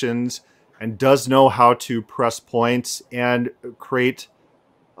cross-examinations and does know how to press points and create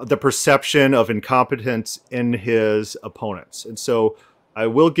the perception of incompetence in his opponents. And so I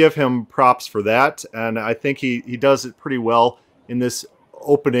will give him props for that. And I think he does it pretty well in this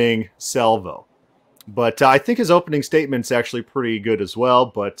opening salvo. But I think his opening statement's actually pretty good as well.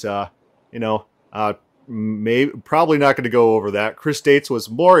 But, probably not going to go over that. Chris Dates was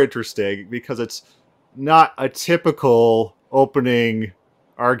more interesting because it's not a typical opening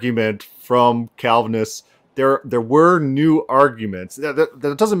argument from Calvinists. There were new arguments.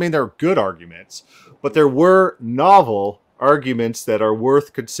 That doesn't mean they're good arguments, but there were novel arguments that are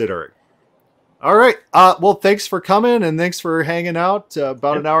worth considering. All right. Well, thanks for coming and thanks for hanging out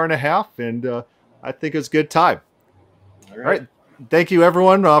about an hour and a half. And I think it was a good time. All right. Thank you,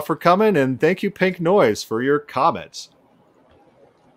 everyone, for coming. And thank you, Pink Noise, for your comments.